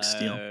 would you like to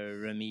steal?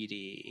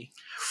 Remedi.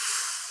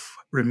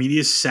 Remedi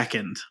is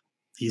second.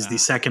 He's the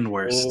second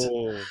worst.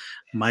 Oh.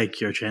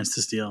 Mike, your chance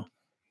to steal.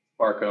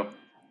 Barco.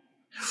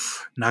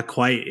 Not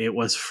quite. It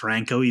was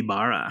Franco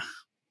Ibarra.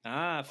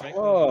 Franco.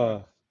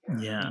 Oh.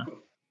 Yeah. There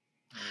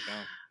you go.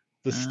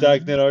 The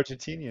stagnant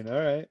Argentinian. All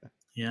right.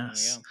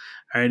 Yes.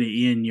 All right,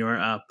 Ian, you're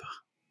up.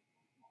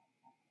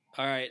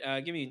 All right.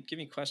 Give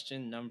me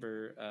question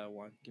number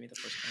 1. Give me the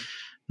first one.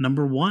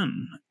 Number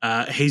 1,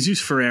 Jesus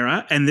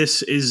Ferreira, and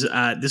this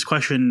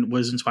question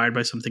was inspired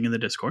by something in the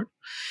Discord.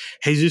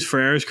 Jesus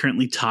Ferreira is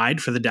currently tied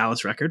for the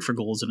Dallas record for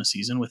goals in a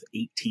season with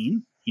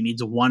 18. He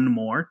needs 1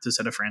 more to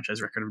set a franchise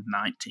record of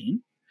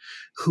 19.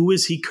 Who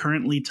is he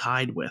currently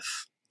tied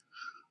with?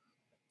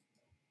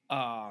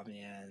 Oh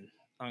man,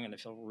 I'm gonna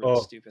feel real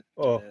stupid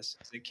after this.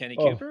 Is it Kenny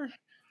Cooper?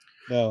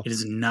 No, it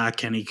is not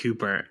Kenny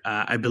Cooper.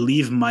 I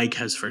believe Mike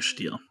has first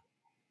steal.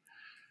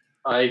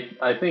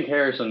 I think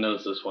Harrison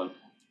knows this one.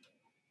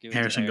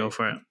 Harrison, go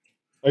for it.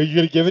 Are you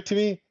going to give it to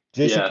me?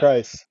 Jason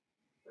Kreis.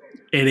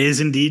 It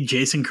is indeed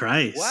Jason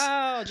Kreis.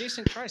 Wow,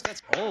 Jason Kreis,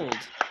 that's bold.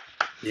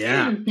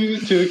 Yeah. He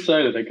was too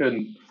excited. I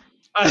couldn't.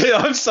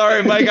 I'm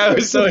sorry, Mike. I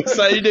was so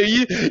excited.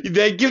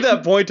 They give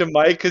that point to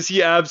Mike because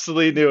he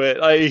absolutely knew it.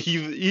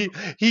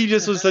 He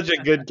just was such a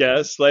good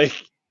guess. Like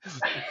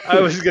I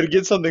was going to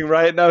get something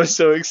right, and I was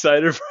so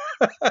excited.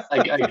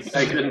 I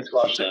couldn't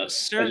squash that.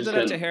 Served it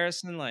up to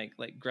Harrison like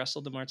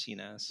Gressel to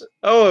Martinez.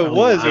 Oh, it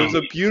was. Wow. It was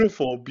a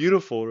beautiful,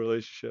 beautiful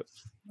relationship.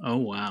 Oh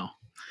wow!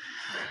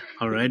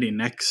 Alrighty,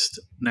 next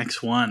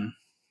one.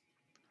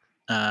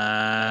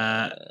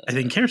 I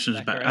think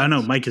Harrison's back. Oh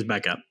no, Mike is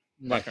back up.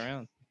 Back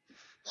around.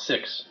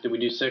 6. Did we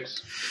do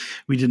 6?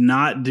 We did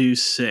not do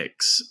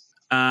 6.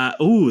 This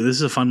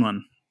is a fun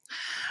one.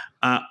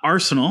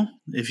 Arsenal,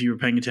 if you were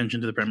paying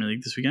attention to the Premier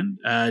League this weekend,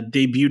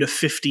 debuted a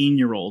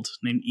 15-year-old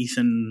named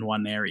Ethan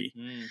Nwaneri.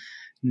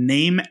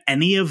 Name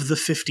any of the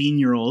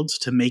 15-year-olds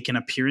to make an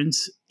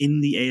appearance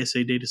in the ASA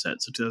dataset,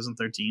 so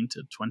 2013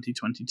 to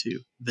 2022.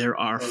 There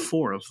are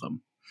 4 of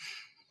them.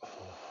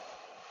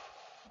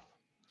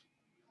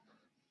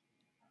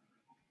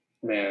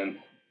 Man.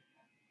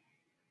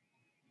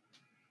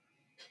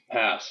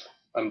 Pass.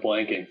 I'm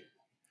blanking.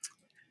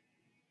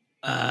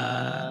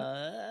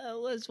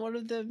 Was one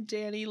of them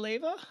Danny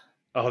Leva?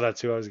 Oh,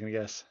 that's who I was going to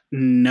guess.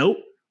 Nope.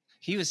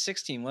 He was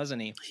 16,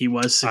 wasn't he? He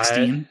was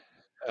 16.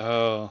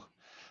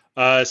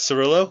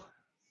 Cirillo?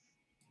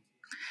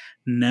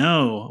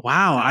 No.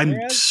 Wow, I'm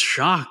Alvarez?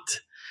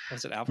 shocked.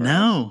 Was it Alvarez?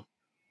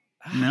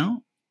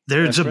 No.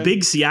 There's a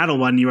big Seattle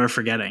one you are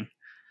forgetting.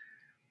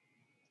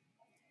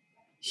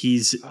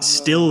 He's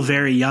still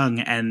very young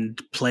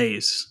and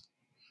plays.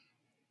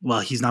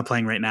 Well, he's not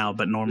playing right now,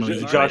 but normally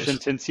he Josh plays.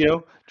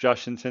 Intencio?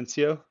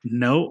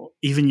 No,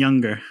 even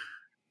younger.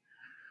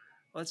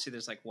 Let's see.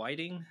 There's like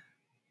Whiting.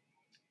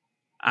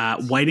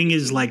 Whiting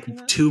is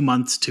like 2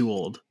 months too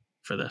old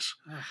for this.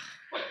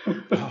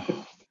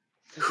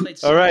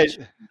 All right.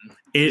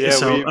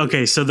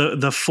 So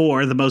the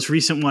 4, the most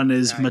recent one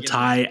is Give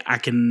Matai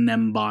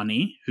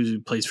Akinembani, who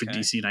plays for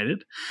DC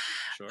United.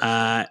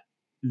 Sure.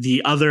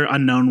 The other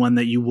unknown one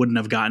that you wouldn't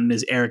have gotten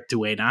is Eric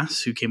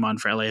Duenas, who came on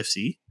for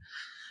LAFC.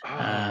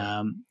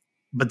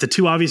 But the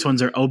 2 obvious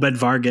ones are Obed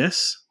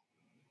Vargas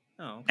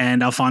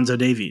and Alfonso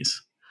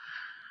Davies.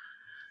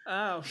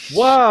 Oh,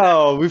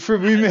 wow, we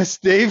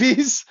missed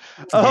Davies.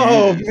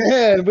 Oh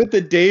man, with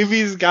the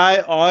Davies guy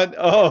on.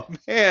 Oh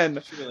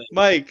man, Truly.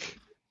 Mike.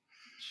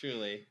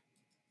 Truly,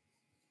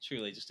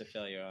 just a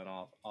failure on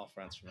all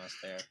fronts from us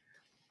there.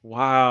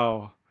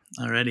 Wow.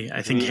 Alrighty,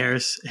 I think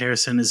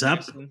Harrison is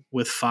up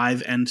with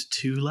 5 and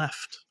 2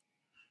 left.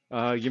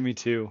 Give me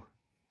 2.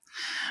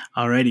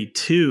 Alrighty,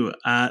 2.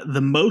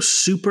 The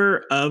most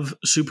super of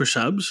super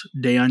subs,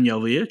 Dejan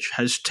Jovic,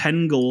 has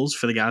 10 goals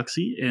for the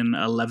Galaxy in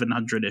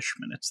 1,100-ish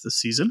minutes this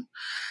season,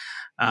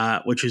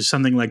 which is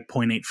something like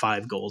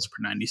 0.85 goals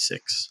per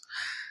 96.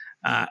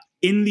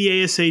 In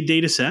the ASA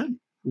dataset,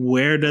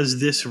 where does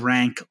this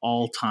rank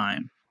all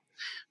time?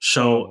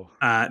 So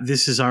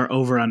this is our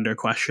over-under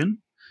question.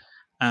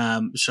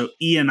 So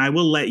Ian, I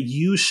will let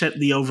you set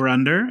the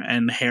over-under,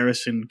 and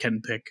Harrison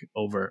can pick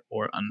over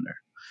or under.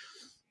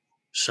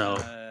 So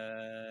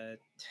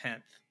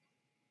 10th.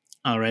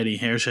 Alrighty,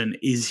 Harrison,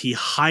 is he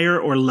higher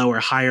or lower?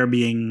 Higher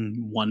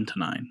being 1 to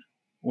 9,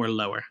 or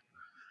lower?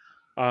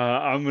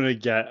 I'm gonna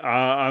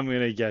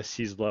guess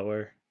he's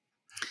lower.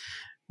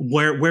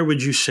 Where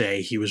would you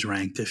say he was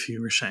ranked if you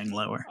were saying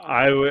lower?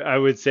 I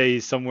would say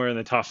he's somewhere in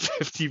the top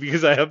 50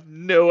 because I have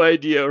no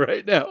idea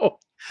right now.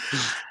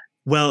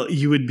 Well,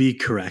 you would be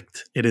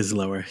correct. It is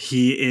lower.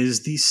 He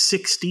is the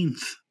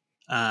 16th.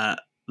 The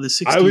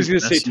 16th. I was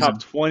going to say top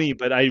 20,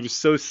 but I was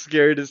so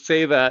scared to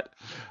say that.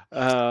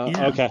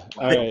 Okay,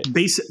 all right.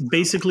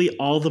 Basically,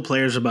 all the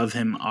players above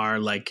him are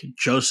like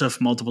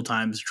Joseph multiple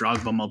times,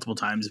 Drogba multiple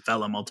times,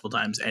 Vela multiple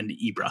times, and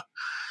Ibra.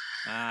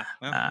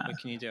 What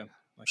can you do?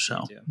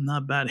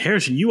 Not bad.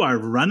 Harrison, you are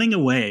running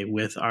away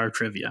with our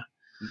trivia.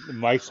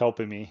 Mike's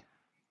helping me.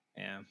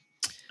 Yeah.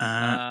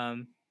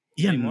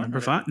 Ian,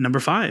 number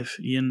five.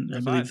 Ian, I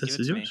believe this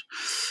is yours.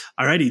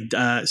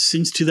 Alrighty.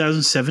 Since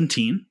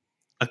 2017,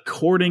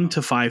 according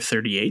to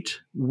 538,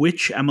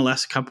 which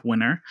MLS Cup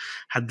winner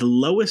had the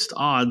lowest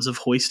odds of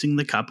hoisting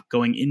the cup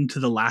going into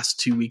the last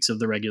 2 weeks of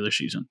the regular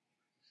season?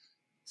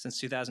 Since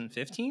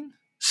 2015?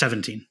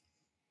 17.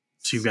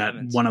 So you've got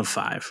 1 of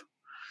 5.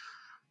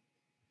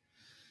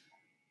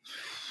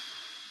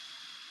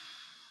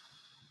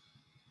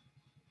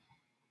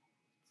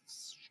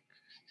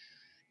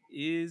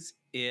 Is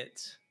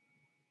it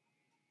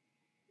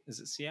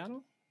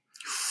Seattle?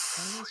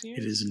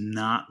 It is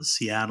not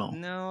Seattle.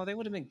 No, they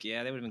would have been.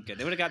 Yeah, they would have been good.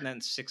 They would have gotten that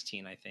in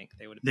 16, I think.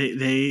 They would have.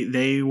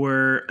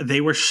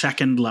 They were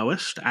second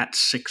lowest at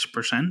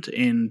 6%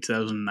 in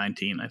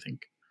 2019, I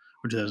think,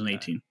 or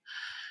 2018.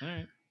 All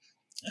right.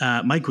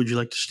 Mike, would you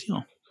like to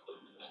steal?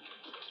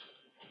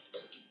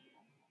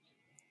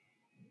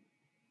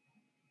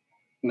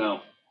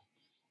 No.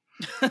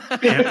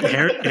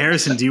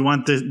 Harrison, do you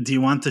want the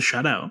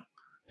shutout?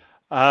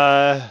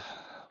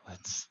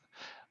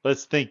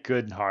 Let's think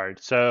good and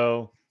hard.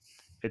 So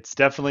it's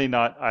definitely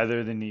not either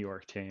of the New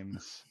York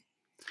teams.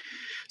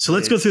 So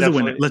let's go through the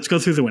winners. Let's go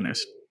through the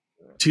winners.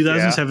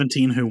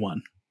 2017, who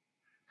won?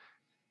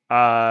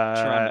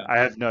 I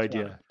have no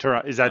idea.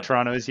 Toronto. Is that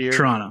Toronto's year?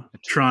 Toronto.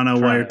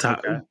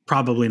 Were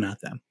probably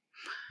not them.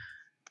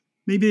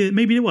 Maybe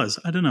it was.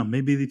 I don't know.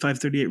 Maybe the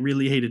 538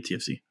 really hated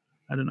TFC.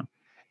 I don't know.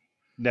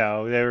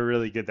 No, they were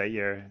really good that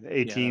year.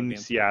 18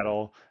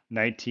 Seattle,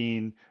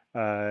 19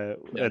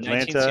 Atlanta.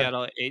 19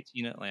 Seattle,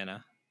 18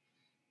 Atlanta.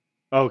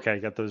 Okay,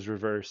 got those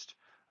reversed.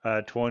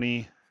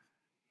 20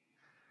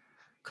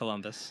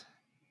 Columbus.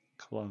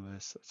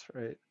 That's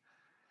right.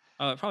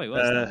 Oh, it probably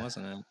was then,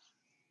 wasn't it?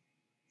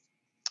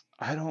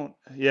 I don't.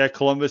 Yeah,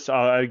 Columbus.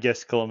 I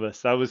guess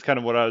Columbus. That was kind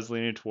of what I was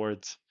leaning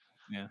towards.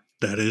 Yeah,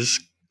 That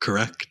is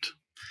correct.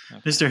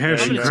 okay. Mr. I'm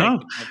Harrison gonna Crowe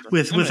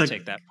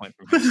take that point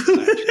from him.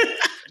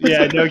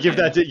 Yeah, no, give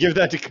that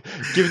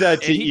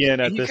to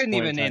Ian at he this couldn't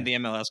point. even name the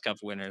MLS Cup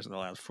winners in the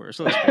last 4.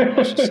 So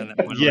let's just send that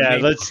point Yeah,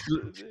 on let's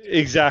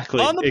exactly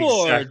the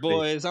board, exactly.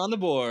 boys, on the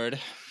board.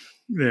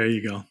 There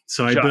you go.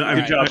 So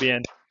Good job,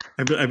 Ian.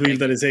 I believe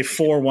that is a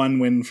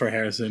 4-1 win for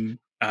Harrison,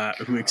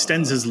 who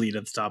extends his lead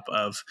at the top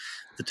of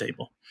the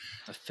table.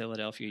 The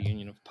Philadelphia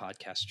Union of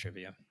Podcast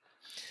Trivia.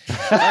 All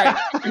right,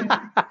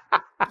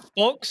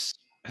 folks,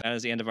 that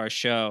is the end of our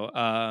show.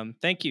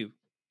 Thank you,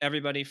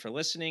 everybody, for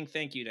listening.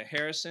 Thank you to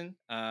Harrison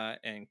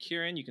and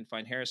Kieran. You can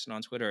find Harrison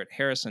on Twitter at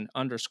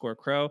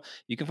Harrison_Crow.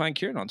 You can find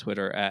Kieran on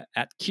Twitter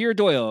at Kier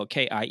Doyle,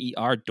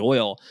 Kier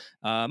Doyle.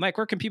 Mike,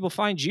 where can people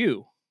find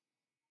you?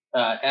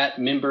 At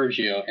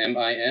Mimburgio,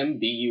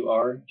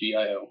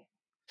 Mimburgio.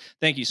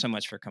 Thank you so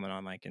much for coming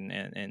on, Mike,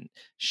 and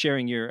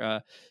sharing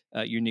your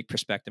unique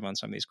perspective on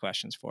some of these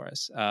questions for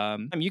us.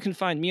 You can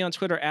find me on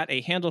Twitter at a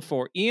handle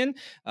for Ian.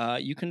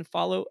 You can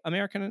follow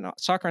American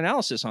Soccer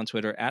Analysis on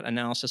Twitter at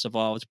Analysis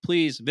Evolved.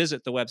 Please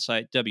visit the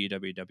website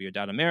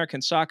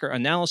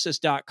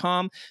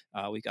www.americansocceranalysis.com.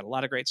 We've got a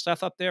lot of great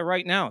stuff up there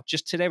right now.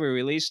 Just today we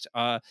released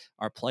our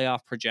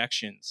playoff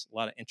projections. A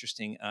lot of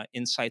interesting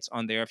insights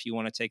on there if you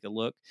want to take a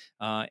look.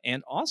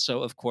 And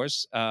also, of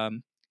course,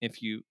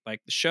 if you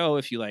like the show,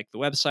 if you like the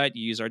website,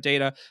 you use our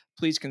data,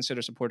 please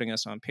consider supporting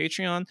us on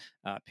Patreon,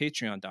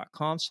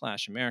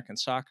 patreon.com/American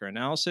Soccer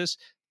Analysis.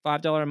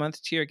 $5 a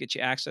month tier gets you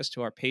access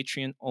to our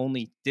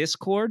Patreon-only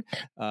Discord.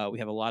 We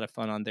have a lot of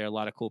fun on there, a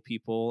lot of cool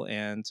people,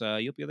 and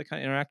you'll be able to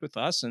kind of interact with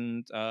us.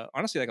 And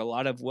honestly, like a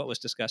lot of what was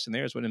discussed in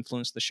there is what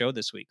influenced the show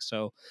this week.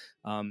 So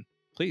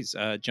please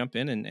jump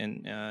in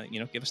and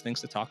give us things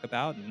to talk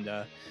about,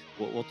 and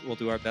we'll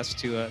do our best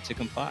to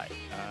comply.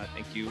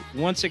 Thank you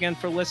once again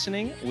for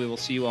listening. We will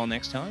see you all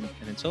next time,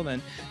 and until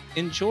then,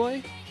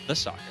 enjoy the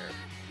soccer.